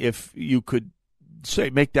thing if you could say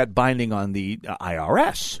make that binding on the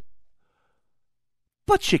IRS.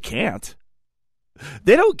 But you can't.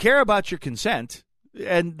 They don't care about your consent,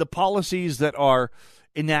 and the policies that are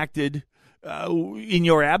enacted in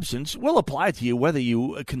your absence will apply to you whether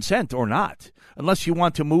you consent or not, unless you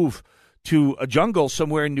want to move to a jungle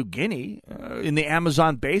somewhere in New Guinea, in the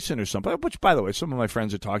Amazon basin or something, which, by the way, some of my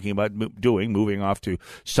friends are talking about moving off to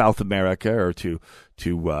South America or to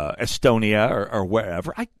Estonia or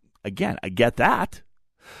wherever. I get that.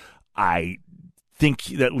 I think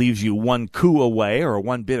that leaves you one coup away or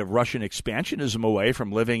one bit of Russian expansionism away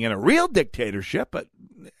from living in a real dictatorship. But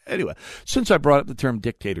anyway, since I brought up the term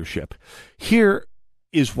dictatorship, here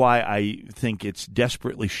is why I think it's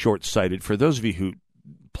desperately short-sighted for those of you who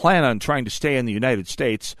plan on trying to stay in the United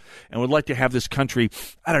States and would like to have this country,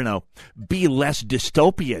 be less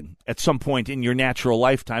dystopian at some point in your natural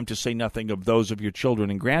lifetime, to say nothing of those of your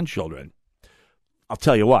children and grandchildren. I'll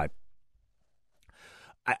tell you why.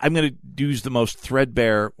 I'm going to use the most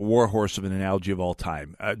threadbare warhorse of an analogy of all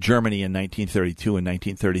time, Germany in 1932 and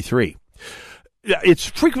 1933. It's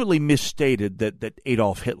frequently misstated that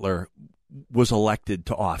Adolf Hitler was elected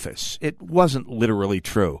to office. It wasn't literally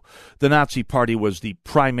true. The Nazi Party was the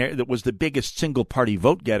biggest single-party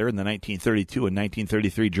vote-getter in the 1932 and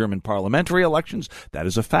 1933 German parliamentary elections. That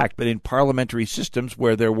is a fact. But in parliamentary systems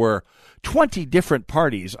where there were 20 different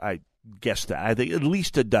parties, I guess that I think at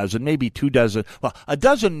least a dozen, maybe 24, a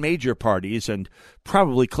dozen major parties and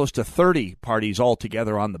probably close to 30 parties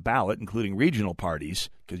altogether on the ballot, including regional parties,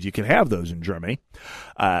 because you can have those in Germany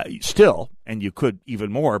still, and you could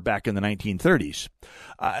even more back in the 1930s.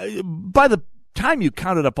 By the time you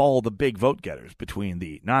counted up all the big vote getters between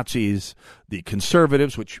the Nazis, the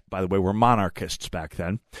conservatives, which, by the way, were monarchists back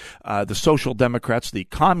then, the social democrats, the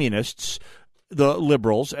communists, the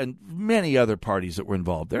liberals, and many other parties that were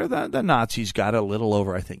involved there, the Nazis got a little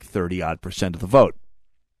over, I think, 30-odd% of the vote.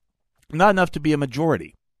 Not enough to be a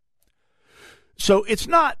majority. So it's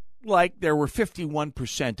not like there were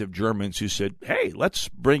 51% of Germans who said, hey, let's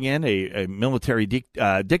bring in a military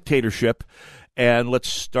dictatorship and let's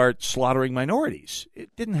start slaughtering minorities.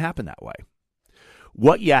 It didn't happen that way.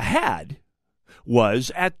 What you had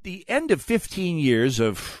was, at the end of 15 years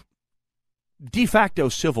of de facto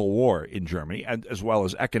civil war in Germany, and as well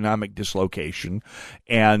as economic dislocation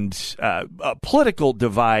and a political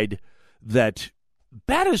divide that,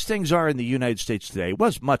 bad as things are in the United States today,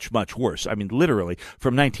 was much, much worse. I mean, literally,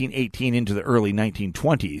 from 1918 into the early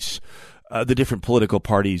 1920s, the different political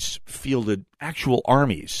parties fielded actual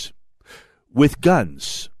armies with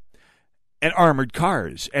guns and armored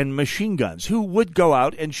cars and machine guns who would go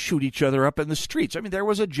out and shoot each other up in the streets. I mean, there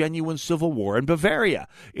was a genuine civil war in Bavaria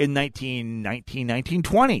in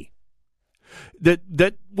 1920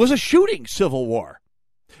 that was a shooting civil war.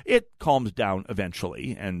 It calmed down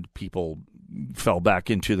eventually, and people fell back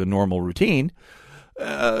into the normal routine.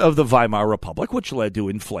 of the Weimar Republic, which led to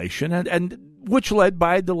inflation and which led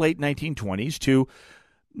by the late 1920s to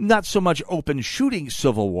not so much open shooting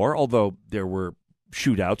civil war, although there were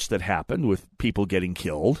shootouts that happened with people getting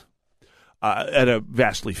killed at a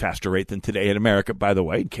vastly faster rate than today in America, by the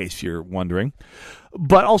way, in case you're wondering.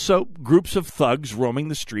 But also groups of thugs roaming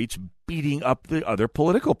the streets, beating up the other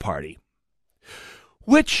political party,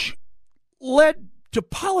 which led to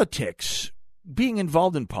politics, being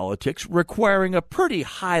involved in politics, requiring a pretty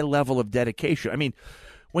high level of dedication. I mean,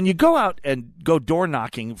 when you go out and go door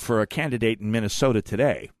knocking for a candidate in Minnesota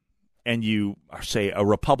today, and you are, say, a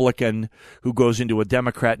Republican who goes into a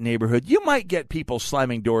Democrat neighborhood, you might get people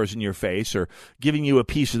slamming doors in your face or giving you a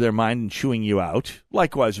piece of their mind and chewing you out.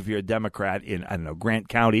 Likewise, if you're a Democrat in, I don't know, Grant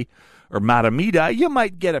County or Matamida, you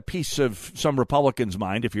might get a piece of some Republican's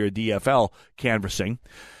mind if you're a DFL canvassing.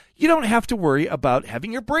 You don't have to worry about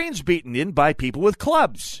having your brains beaten in by people with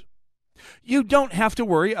clubs. You don't have to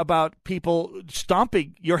worry about people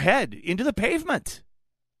stomping your head into the pavement.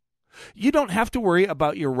 You don't have to worry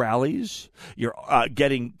about your rallies, your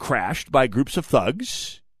getting crashed by groups of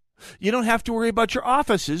thugs. You don't have to worry about your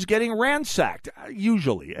offices getting ransacked.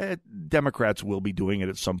 Usually, Democrats will be doing it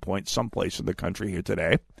at some point, someplace in the country here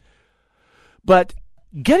today. But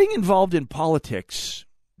getting involved in politics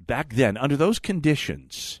back then, under those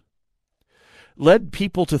conditions, led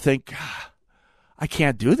people to think, I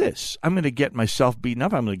can't do this. I'm going to get myself beaten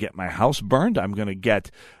up. I'm going to get my house burned. I'm going to get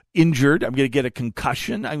injured. I'm going to get a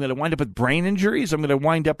concussion. I'm going to wind up with brain injuries. I'm going to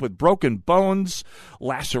wind up with broken bones,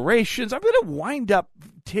 lacerations. I'm going to wind up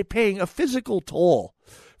paying a physical toll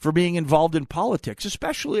for being involved in politics,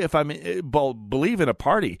 especially if I believe in a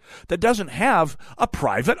party that doesn't have a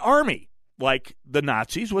private army like the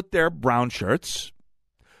Nazis with their brown shirts.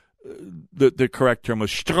 The correct term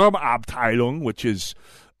was Sturmabteilung, which is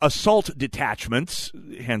assault detachments,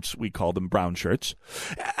 hence we call them brown shirts.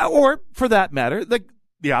 Or, for that matter,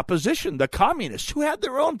 the opposition, the communists, who had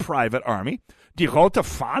their own private army, Die Rote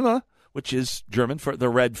Fahne, which is German for the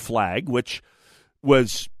red flag, which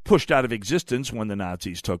was pushed out of existence when the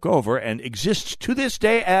Nazis took over and exists to this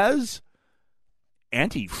day as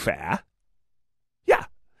Antifa. Yeah,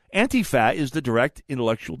 Antifa is the direct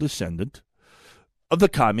intellectual descendant of the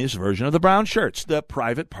communist version of the brown shirts, the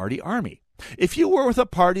private party army. If you were with a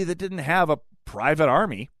party that didn't have a private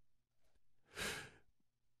army,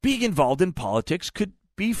 being involved in politics could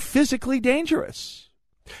be physically dangerous.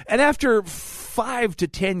 And after 5 to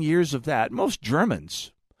 10 years of that, most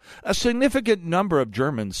Germans, a significant number of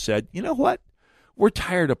Germans said, you know what? We're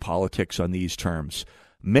tired of politics on these terms.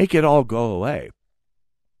 Make it all go away.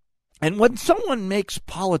 And when someone makes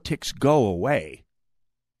politics go away,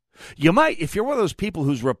 you might, if you're one of those people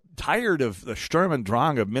who's tired of the Sturm und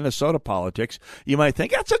Drang of Minnesota politics, you might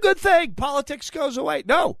think, that's a good thing. Politics goes away.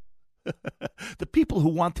 No. The people who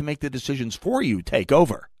want to make the decisions for you take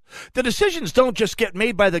over. The decisions don't just get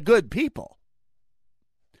made by the good people.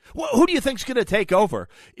 Well, who do you think's going to take over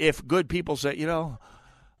if good people say, you know,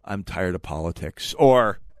 I'm tired of politics?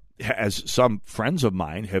 Or, as some friends of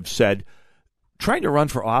mine have said, trying to run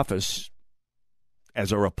for office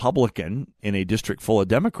as a Republican in a district full of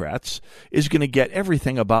Democrats is going to get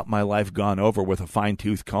everything about my life gone over with a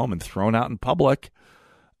fine-tooth comb and thrown out in public.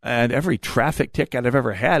 And every traffic ticket I've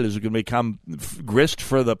ever had is going to become grist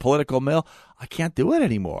for the political mill. I can't do it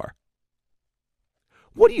anymore.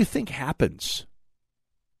 What do you think happens?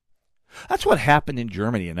 That's what happened in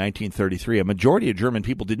Germany in 1933. A majority of German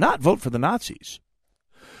people did not vote for the Nazis.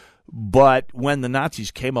 But when the Nazis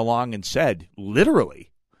came along and said,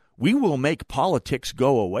 literally, we will make politics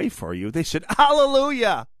go away for you, they said,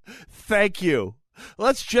 hallelujah, thank you.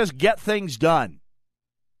 Let's just get things done.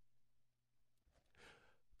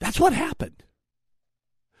 That's what happened.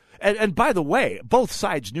 And by the way, both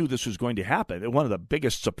sides knew this was going to happen. And one of the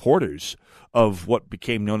biggest supporters of what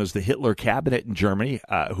became known as the Hitler cabinet in Germany,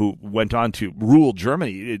 who went on to rule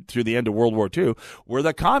Germany through the end of World War II, were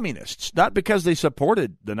the communists. Not because they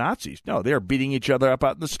supported the Nazis. No, they were beating each other up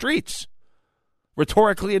out in the streets,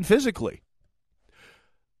 rhetorically and physically.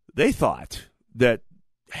 They thought that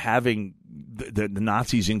having the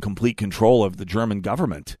Nazis in complete control of the German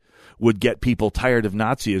government would get people tired of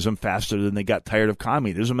Nazism faster than they got tired of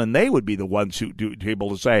communism, and they would be the ones who would be able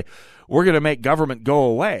to say, we're going to make government go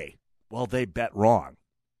away. Well, they bet wrong.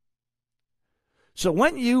 So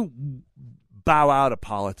when you bow out of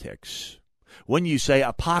politics, when you say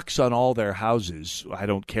a pox on all their houses, I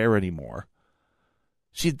don't care anymore,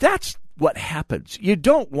 see, that's what happens. You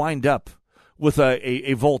don't wind up with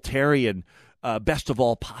a Voltairean best of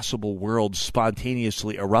all possible worlds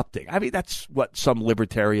spontaneously erupting. I mean, that's what some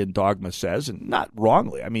libertarian dogma says, and not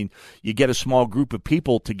wrongly. I mean, you get a small group of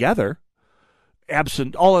people together,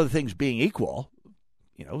 absent all other things being equal,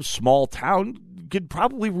 small town could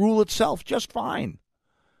probably rule itself just fine.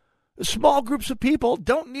 Small groups of people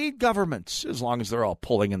don't need governments as long as they're all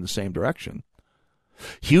pulling in the same direction.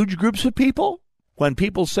 Huge groups of people, when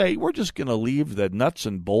people say, we're just going to leave the nuts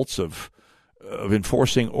and bolts of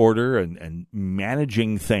enforcing order and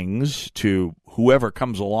managing things to whoever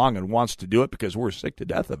comes along and wants to do it because we're sick to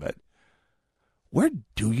death of it, where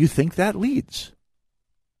do you think that leads?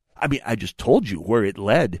 I mean, I just told you where it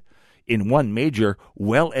led in one major,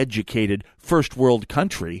 well-educated, first-world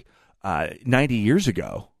country 90 years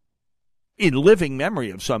ago, in living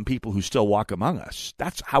memory of some people who still walk among us.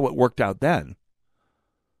 That's how it worked out then.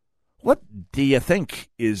 What do you think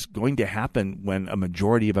is going to happen when a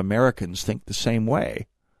majority of Americans think the same way?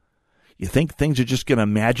 You think things are just going to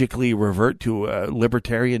magically revert to a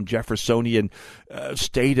libertarian, Jeffersonian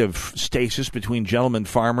state of stasis between gentlemen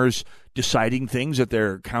farmers deciding things at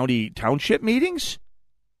their county township meetings?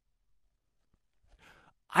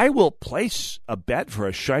 I will place a bet for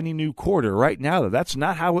a shiny new quarter right now that that's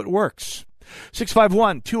not how it works.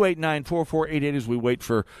 651-289-4488 as we wait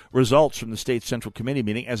for results from the State Central Committee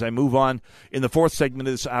meeting. As I move on in the fourth segment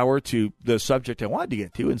of this hour to the subject I wanted to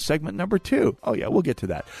get to in segment number 2. Oh, yeah, we'll get to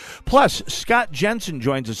that. Plus, Scott Jensen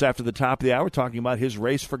joins us after the top of the hour talking about his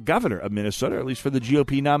race for governor of Minnesota, or at least for the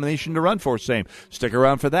GOP nomination to run for same. Stick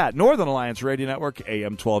around for that. Northern Alliance Radio Network,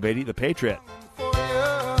 AM 1280, The Patriot.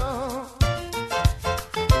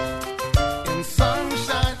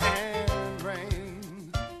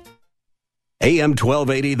 AM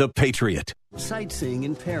 1280, The Patriot. Sightseeing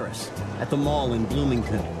in Paris, at the mall in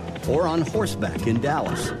Bloomington, or on horseback in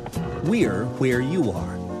Dallas. We're where you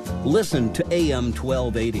are. Listen to AM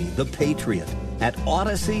 1280, The Patriot, at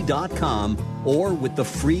Odyssey.com or with the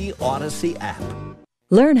free Odyssey app.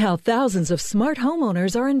 Learn how thousands of smart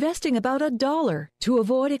homeowners are investing about $1 to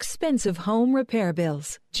avoid expensive home repair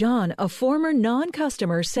bills. John, a former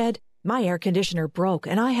non-customer, said, "My air conditioner broke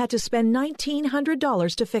and I had to spend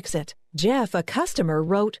 $1,900 to fix it." Jeff, a customer,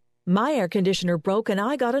 wrote, "My air conditioner broke and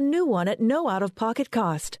I got a new one at no out-of-pocket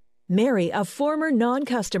cost." Mary, a former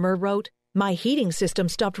non-customer, wrote, "My heating system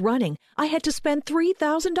stopped running. I had to spend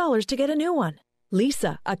 $3,000 to get a new one."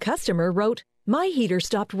 Lisa, a customer, wrote, "My heater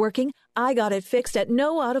stopped working. I got it fixed at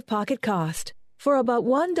no out-of-pocket cost." For about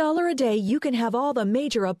 $1 a day, you can have all the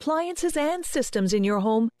major appliances and systems in your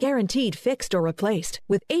home guaranteed fixed or replaced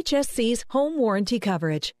with HSC's home warranty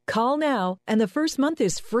coverage. Call now, and the first month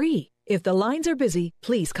is free. If the lines are busy,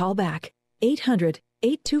 please call back.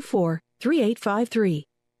 800-824-3853.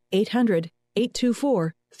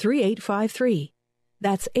 800-824-3853.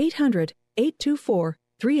 That's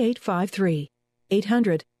 800-824-3853.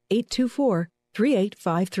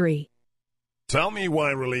 800-824-3853. Tell me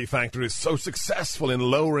why Relief Factor is so successful in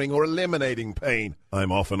lowering or eliminating pain.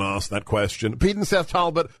 I'm often asked that question. Pete and Seth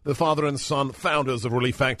Talbot, the father and son founders of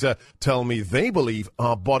Relief Factor, tell me they believe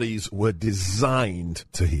our bodies were designed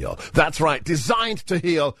to heal. That's right, designed to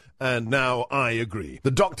heal, and now I agree.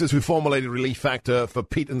 The doctors who formulated Relief Factor for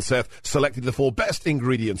Pete and Seth selected the 4 best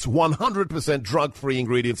ingredients, 100% drug-free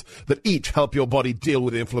ingredients that each help your body deal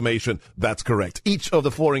with inflammation. That's correct. Each of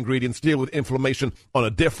the 4 ingredients deal with inflammation on a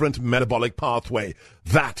different metabolic pathway.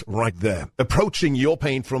 That right there, approaching your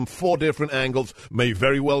pain from 4 different angles, may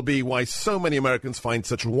very well be why so many Americans find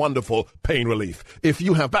such wonderful pain relief. If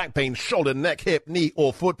you have back pain, shoulder, neck, hip, knee,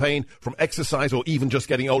 or foot pain from exercise or even just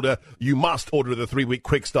getting older, you must order the 3-week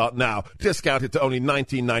quick start now. Discount it to only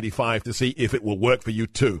 $19.95 to see if it will work for you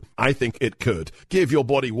too. I think it could. Give your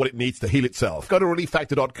body what it needs to heal itself. Go to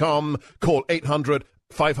ReliefFactor.com. Call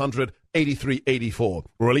 800-500-8384.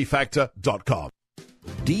 ReliefFactor.com.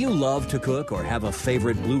 Do you love to cook or have a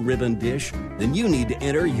favorite blue ribbon dish? Then you need to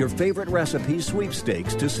enter your favorite recipe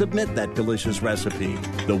sweepstakes to submit that delicious recipe.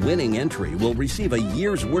 The winning entry will receive a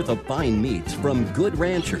year's worth of fine meats from Good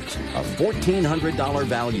Ranchers, a $1,400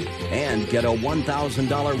 value, and get a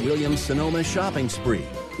 $1,000 Williams-Sonoma shopping spree.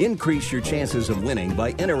 Increase your chances of winning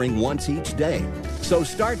by entering once each day. So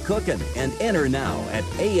start cooking and enter now at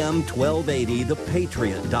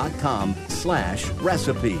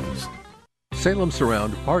am1280thepatriot.com/recipes. Salem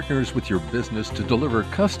Surround partners with your business to deliver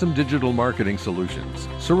custom digital marketing solutions.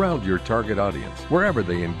 Surround your target audience wherever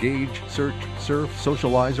they engage, search, surf,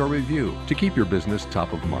 socialize, or review to keep your business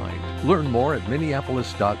top of mind. Learn more at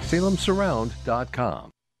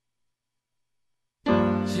minneapolis.salemsurround.com.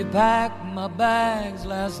 She packed my bags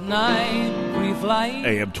last night, pre-flight.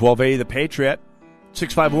 AM 1280, The Patriot,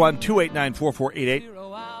 651-289-4488.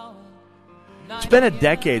 It's been a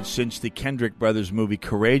decade since the Kendrick Brothers movie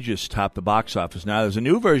Courageous topped the box office. Now there's a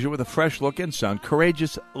new version with a fresh look and sound,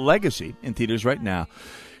 Courageous Legacy, in theaters right now.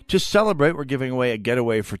 To celebrate, we're giving away a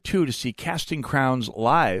getaway for two to see Casting Crowns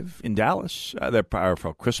live in Dallas. Their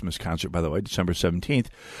powerful Christmas concert, by the way, December 17th.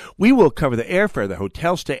 We will cover the airfare, the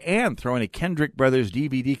hotel stay, and throw in a Kendrick Brothers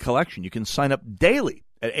DVD collection. You can sign up daily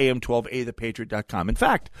at am12athepatriot.com. In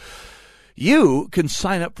fact, you can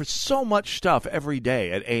sign up for so much stuff every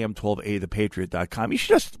day at am12athepatriot.com. You should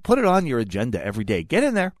just put it on your agenda every day. Get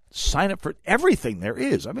in there, sign up for everything there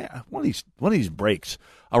is. I mean, one of these breaks,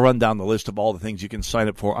 I'll run down the list of all the things you can sign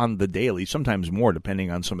up for on the daily, sometimes more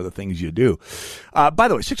depending on some of the things you do. By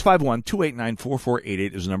the way,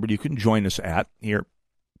 651-289-4488 is the number you can join us at here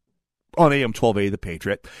on AM 1280 The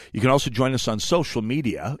Patriot. You can also join us on social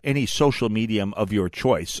media, any social medium of your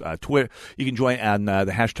choice. Twitter, you can join on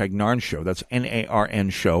the hashtag Narn Show. That's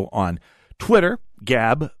NARN Show on Twitter,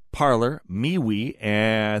 Gab, Parler, MeWe,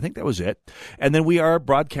 and I think that was it. And then we are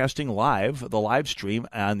broadcasting live, the live stream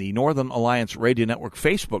on the Northern Alliance Radio Network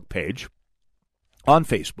Facebook page on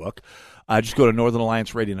Facebook. Just go to Northern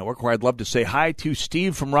Alliance Radio Network, where I'd love to say hi to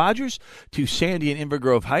Steve from Rogers, to Sandy in Inver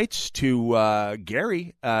Grove Heights, to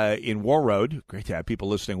Gary in War Road. Great to have people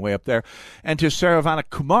listening way up there. And to Saravana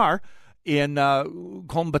Kumar in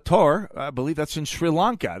Coimbatore. I believe that's in Sri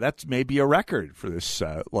Lanka. That may be a record for this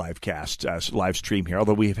live stream here,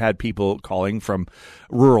 although we've had people calling from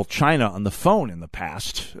rural China on the phone in the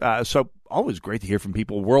past. So always great to hear from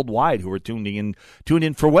people worldwide who are tuned in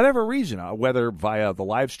for whatever reason, whether via the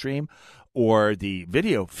live stream or the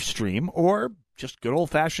video stream or just good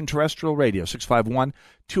old-fashioned terrestrial radio,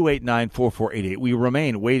 651-289-4488. We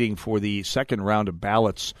remain waiting for the second round of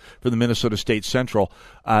ballots for the Minnesota State Central.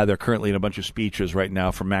 They're currently in a bunch of speeches right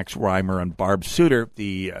now from Max Reimer and Barb Suter,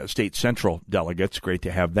 the State Central delegates. Great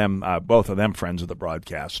to have them, both of them friends of the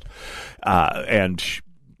broadcast, and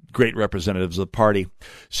great representatives of the party.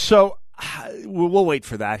 So we'll wait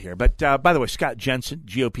for that here. But by the way, Scott Jensen,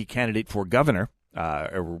 GOP candidate for governor,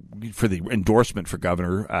 for the endorsement for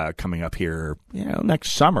governor coming up here,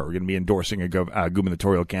 next summer. We're going to be endorsing a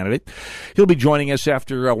gubernatorial candidate. He'll be joining us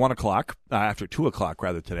after 1 o'clock, after 2 o'clock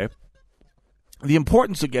rather today. The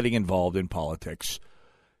importance of getting involved in politics,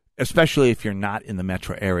 especially if you're not in the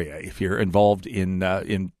metro area, if you're involved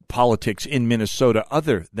in politics in Minnesota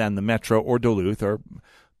other than the metro or Duluth or,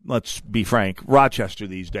 let's be frank, Rochester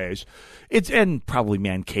these days, and probably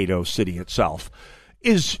Mankato City itself,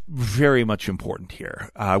 is very much important here.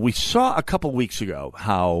 We saw a couple weeks ago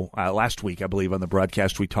how, last week, I believe, on the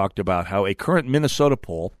broadcast, we talked about how a current Minnesota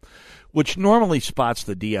poll, which normally spots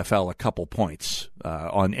the DFL a couple points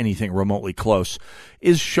on anything remotely close,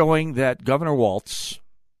 is showing that Governor Walz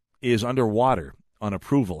is underwater on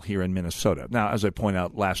approval here in Minnesota. Now, as I point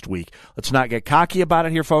out last week, let's not get cocky about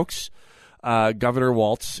it here, folks. Governor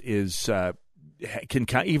Walz can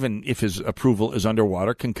even if his approval is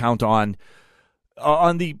underwater, can count on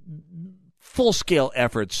the full-scale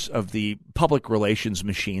efforts of the public relations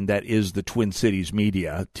machine that is the Twin Cities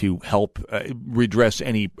media to help redress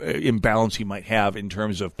any imbalance he might have in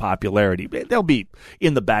terms of popularity. They'll be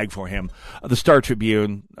in the bag for him. The Star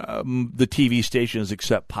Tribune, the TV stations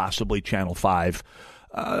except possibly Channel 5,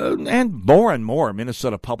 and more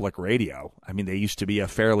Minnesota Public Radio. I mean, they used to be a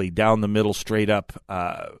fairly down-the-middle, straight-up,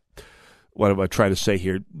 what do I try to say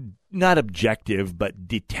here, not objective, but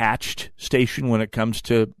detached station when it comes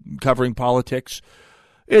to covering politics.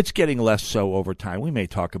 It's getting less so over time. We may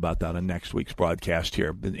talk about that on next week's broadcast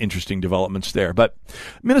here. Interesting developments there. But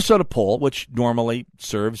Minnesota poll, which normally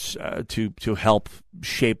serves to help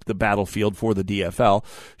shape the battlefield for the DFL,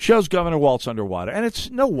 shows Governor Walz underwater. And it's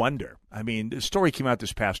no wonder. I mean, the story came out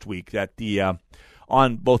this past week that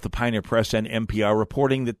on both the Pioneer Press and NPR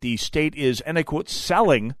reporting that the state is, and I quote,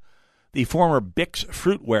 selling the former Bix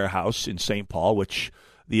Fruit Warehouse in St. Paul, which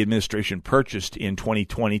the administration purchased in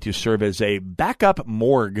 2020 to serve as a backup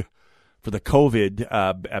morgue for the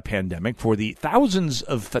COVID pandemic, for the thousands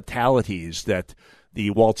of fatalities that the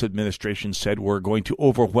Walz administration said were going to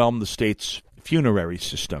overwhelm the state's funerary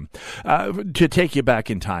system. To take you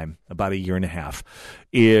back in time, about a year and a half,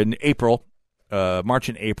 in March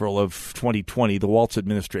and April of 2020, the Walz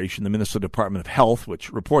administration, the Minnesota Department of Health, which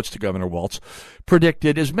reports to Governor Walz,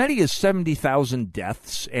 predicted as many as 70,000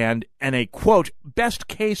 deaths and a, quote, best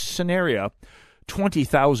case scenario,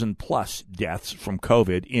 20,000 plus deaths from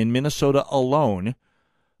COVID in Minnesota alone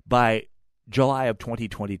by July of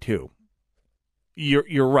 2022.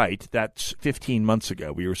 You're right. That's 15 months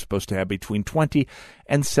ago. We were supposed to have between 20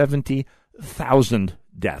 and 70,000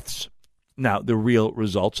 deaths. Now, the real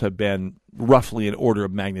results have been roughly an order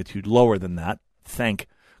of magnitude lower than that. Thank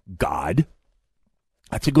God.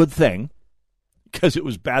 That's a good thing, because it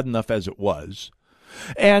was bad enough as it was.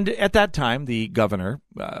 And at that time, the governor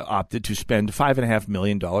opted to spend $5.5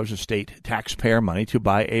 million of state taxpayer money to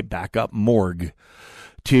buy a backup morgue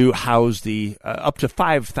to house the up to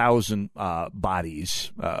 5,000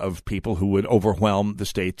 bodies of people who would overwhelm the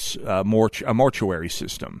state's mortuary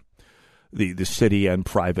system, the city and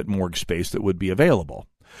private morgue space that would be available.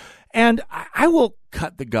 And I will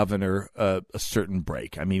cut the governor a certain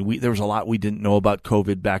break. I mean, there was a lot we didn't know about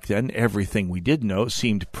COVID back then. Everything we did know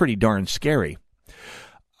seemed pretty darn scary.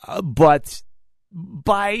 But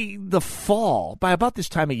by the fall, by about this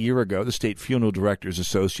time a year ago, the State Funeral Directors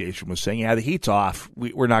Association was saying, yeah, the heat's off.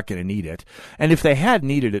 We're not going to need it. And if they had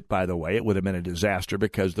needed it, by the way, it would have been a disaster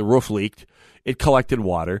because the roof leaked. It collected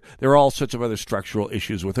water. There are all sorts of other structural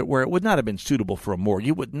issues with it where it would not have been suitable for a morgue.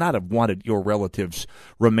 You would not have wanted your relatives'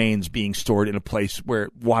 remains being stored in a place where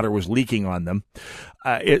water was leaking on them.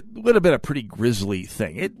 It would have been a pretty grisly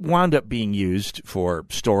thing. It wound up being used for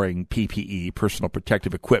storing PPE, personal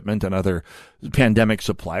protective equipment, and other pandemic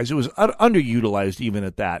supplies. It was underutilized even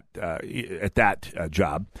at that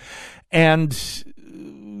job. And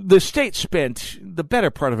the state spent the better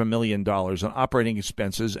part of $1 million on operating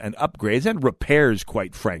expenses and upgrades and repairs,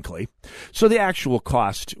 quite frankly. So the actual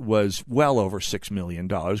cost was well over $6 million,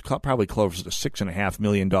 probably closer to $6.5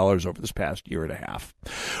 million over this past year and a half.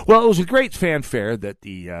 Well, it was a great fanfare that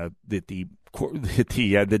the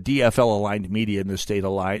DFL aligned media in the state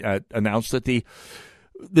announced that the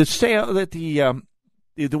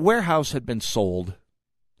warehouse had been sold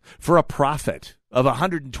for a profit of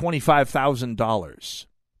 $125,000.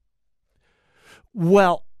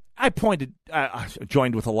 Well, I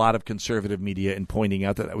joined with a lot of conservative media in pointing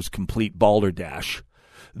out that was complete balderdash.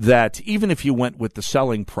 That even if you went with the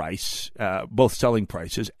selling price, both selling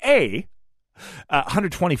prices,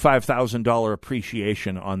 $125,000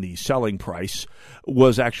 appreciation on the selling price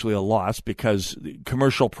was actually a loss because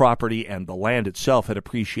commercial property and the land itself had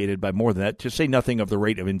appreciated by more than that, to say nothing of the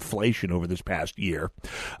rate of inflation over this past year.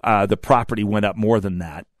 The property went up more than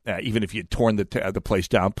that. Even if you had torn the place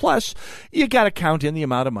down. Plus, you got to count in the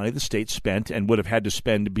amount of money the state spent and would have had to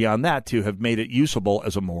spend beyond that to have made it usable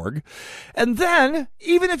as a morgue. And then,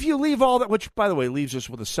 even if you leave all that, which, by the way, leaves us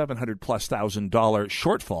with a $700,000+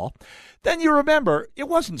 shortfall, then you remember it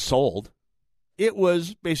wasn't sold. It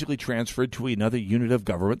was basically transferred to another unit of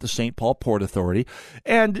government, the St. Paul Port Authority,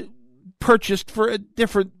 and purchased for a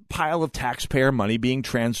different pile of taxpayer money being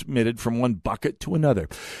transmitted from one bucket to another.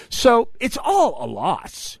 So it's all a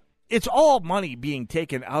loss. It's all money being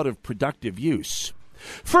taken out of productive use.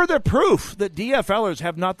 Further proof that DFLers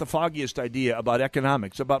have not the foggiest idea about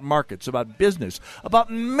economics, about markets, about business,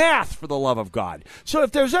 about math, for the love of God. So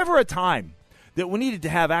if there's ever a time that we needed to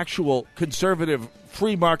have actual conservative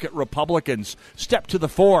free market Republicans step to the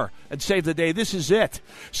fore and save the day, this is it.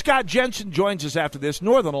 Scott Jensen joins us after this.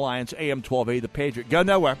 Northern Alliance, AM 1280, The Patriot. Go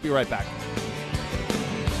nowhere. Be right back.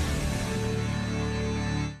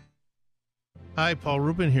 Hi, Paul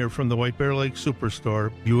Rubin here from the White Bear Lake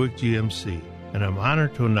Superstore, Buick GMC. And I'm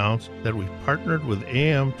honored to announce that we've partnered with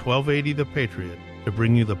AM 1280, The Patriot, to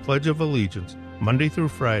bring you the Pledge of Allegiance, Monday through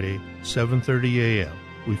Friday, 7:30 a.m.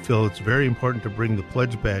 We feel it's very important to bring the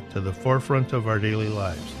pledge back to the forefront of our daily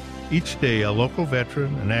lives. Each day, a local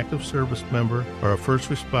veteran, an active service member, or a first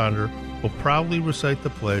responder will proudly recite the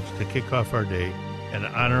pledge to kick off our day and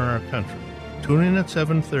honor our country. Tune in at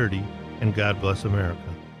 7:30, and God bless America.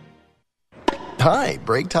 Hi,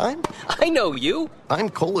 break time? I know you. I'm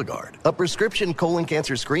Cologuard, a prescription colon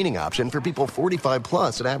cancer screening option for people 45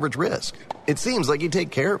 plus at average risk. It seems like you take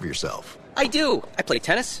care of yourself. I do. I play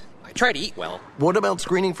tennis. I try to eat well. What about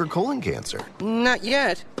screening for colon cancer? Not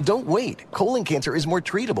yet. Don't wait. Colon cancer is more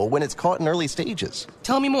treatable when it's caught in early stages.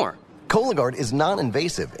 Tell me more. Cologuard is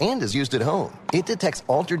non-invasive and is used at home. It detects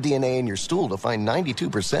altered DNA in your stool to find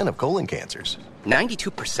 92% of colon cancers.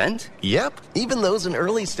 92%? Yep, even those in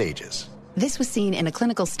early stages. This was seen in a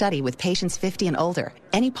clinical study with patients 50 and older.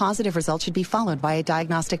 Any positive result should be followed by a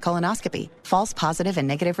diagnostic colonoscopy. False positive and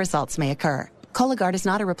negative results may occur. Cologuard is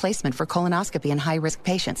not a replacement for colonoscopy in high-risk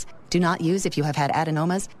patients. Do not use if you have had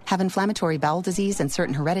adenomas, have inflammatory bowel disease and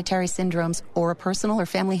certain hereditary syndromes, or a personal or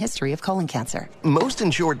family history of colon cancer. Most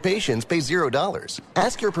insured patients pay $0.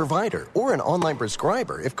 Ask your provider or an online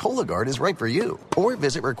prescriber if Cologuard is right for you, or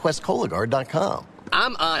visit requestcologuard.com.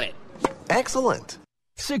 I'm on it. Excellent.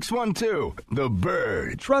 612, The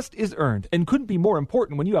Bird. Trust is earned and couldn't be more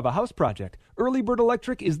important when you have a house project. Early Bird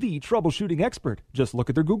Electric is the troubleshooting expert. Just look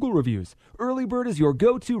at their Google reviews. Early Bird is your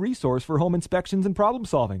go-to resource for home inspections and problem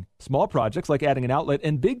solving. Small projects like adding an outlet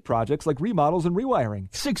and big projects like remodels and rewiring.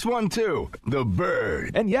 612, The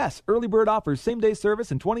Bird. And yes, Early Bird offers same-day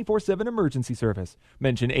service and 24/7 emergency service.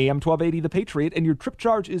 Mention AM 1280 The Patriot and your trip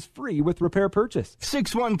charge is free with repair purchase.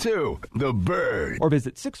 612, The Bird. Or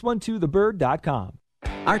visit 612thebird.com.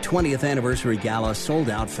 Our 20th anniversary gala sold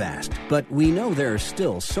out fast, but we know there are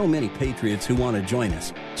still so many Patriots who want to join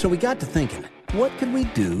us. So we got to thinking, what could we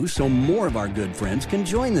do so more of our good friends can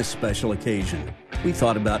join this special occasion? We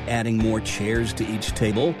thought about adding more chairs to each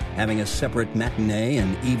table, having a separate matinee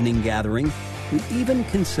and evening gathering. We even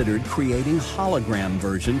considered creating hologram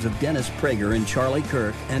versions of Dennis Prager and Charlie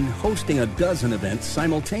Kirk and hosting a dozen events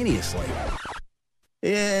simultaneously.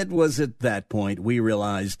 It was at that point we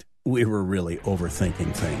realized we were really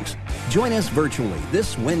overthinking things. Join us virtually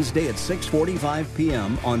this Wednesday at 6:45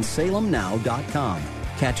 p.m. on salemnow.com.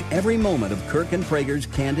 Catch every moment of Kirk and Prager's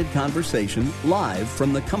candid conversation live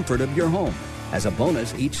from the comfort of your home. As a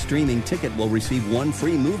bonus, each streaming ticket will receive one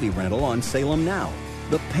free movie rental on Salem Now.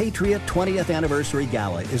 The Patriot 20th Anniversary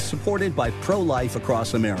Gala is supported by Pro-Life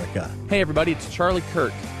Across America. Hey everybody, it's Charlie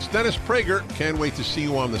Kirk. It's Dennis Prager. Can't wait to see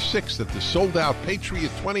you on the 6th at the sold-out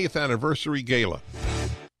Patriot 20th Anniversary Gala.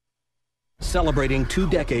 Celebrating 2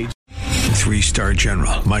 decades. 3-star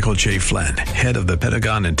General Michael J. Flynn, head of the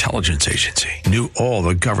Pentagon Intelligence Agency, knew all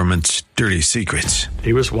the government's dirty secrets.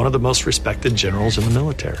 He was one of the most respected generals in the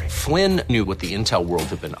military. Flynn knew what the intel world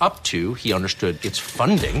had been up to. He understood its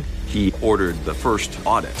funding. He ordered the first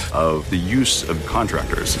audit of the use of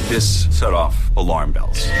contractors. This set off alarm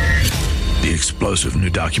bells. The explosive new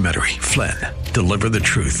documentary, Flynn, Deliver the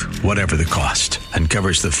Truth, Whatever the Cost,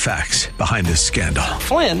 uncovers the facts behind this scandal.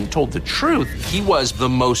 Flynn told the truth. He was the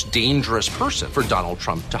most dangerous person for Donald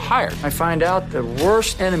Trump to hire. I find out the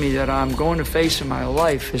worst enemy that I'm going to face in my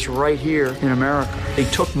life is right here in America. They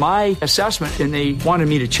took my assessment and they wanted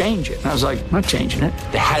me to change it. And I was like, I'm not changing it.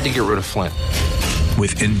 They had to get rid of Flynn.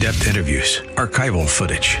 With in-depth interviews, archival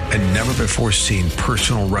footage, and never-before-seen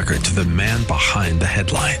personal records of the man behind the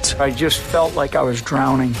headlines. I just felt like I was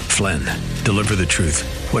drowning. Flynn, Deliver the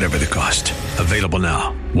Truth, Whatever the Cost. Available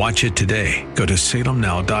now. Watch it today. Go to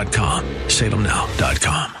salemnow.com.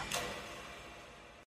 salemnow.com.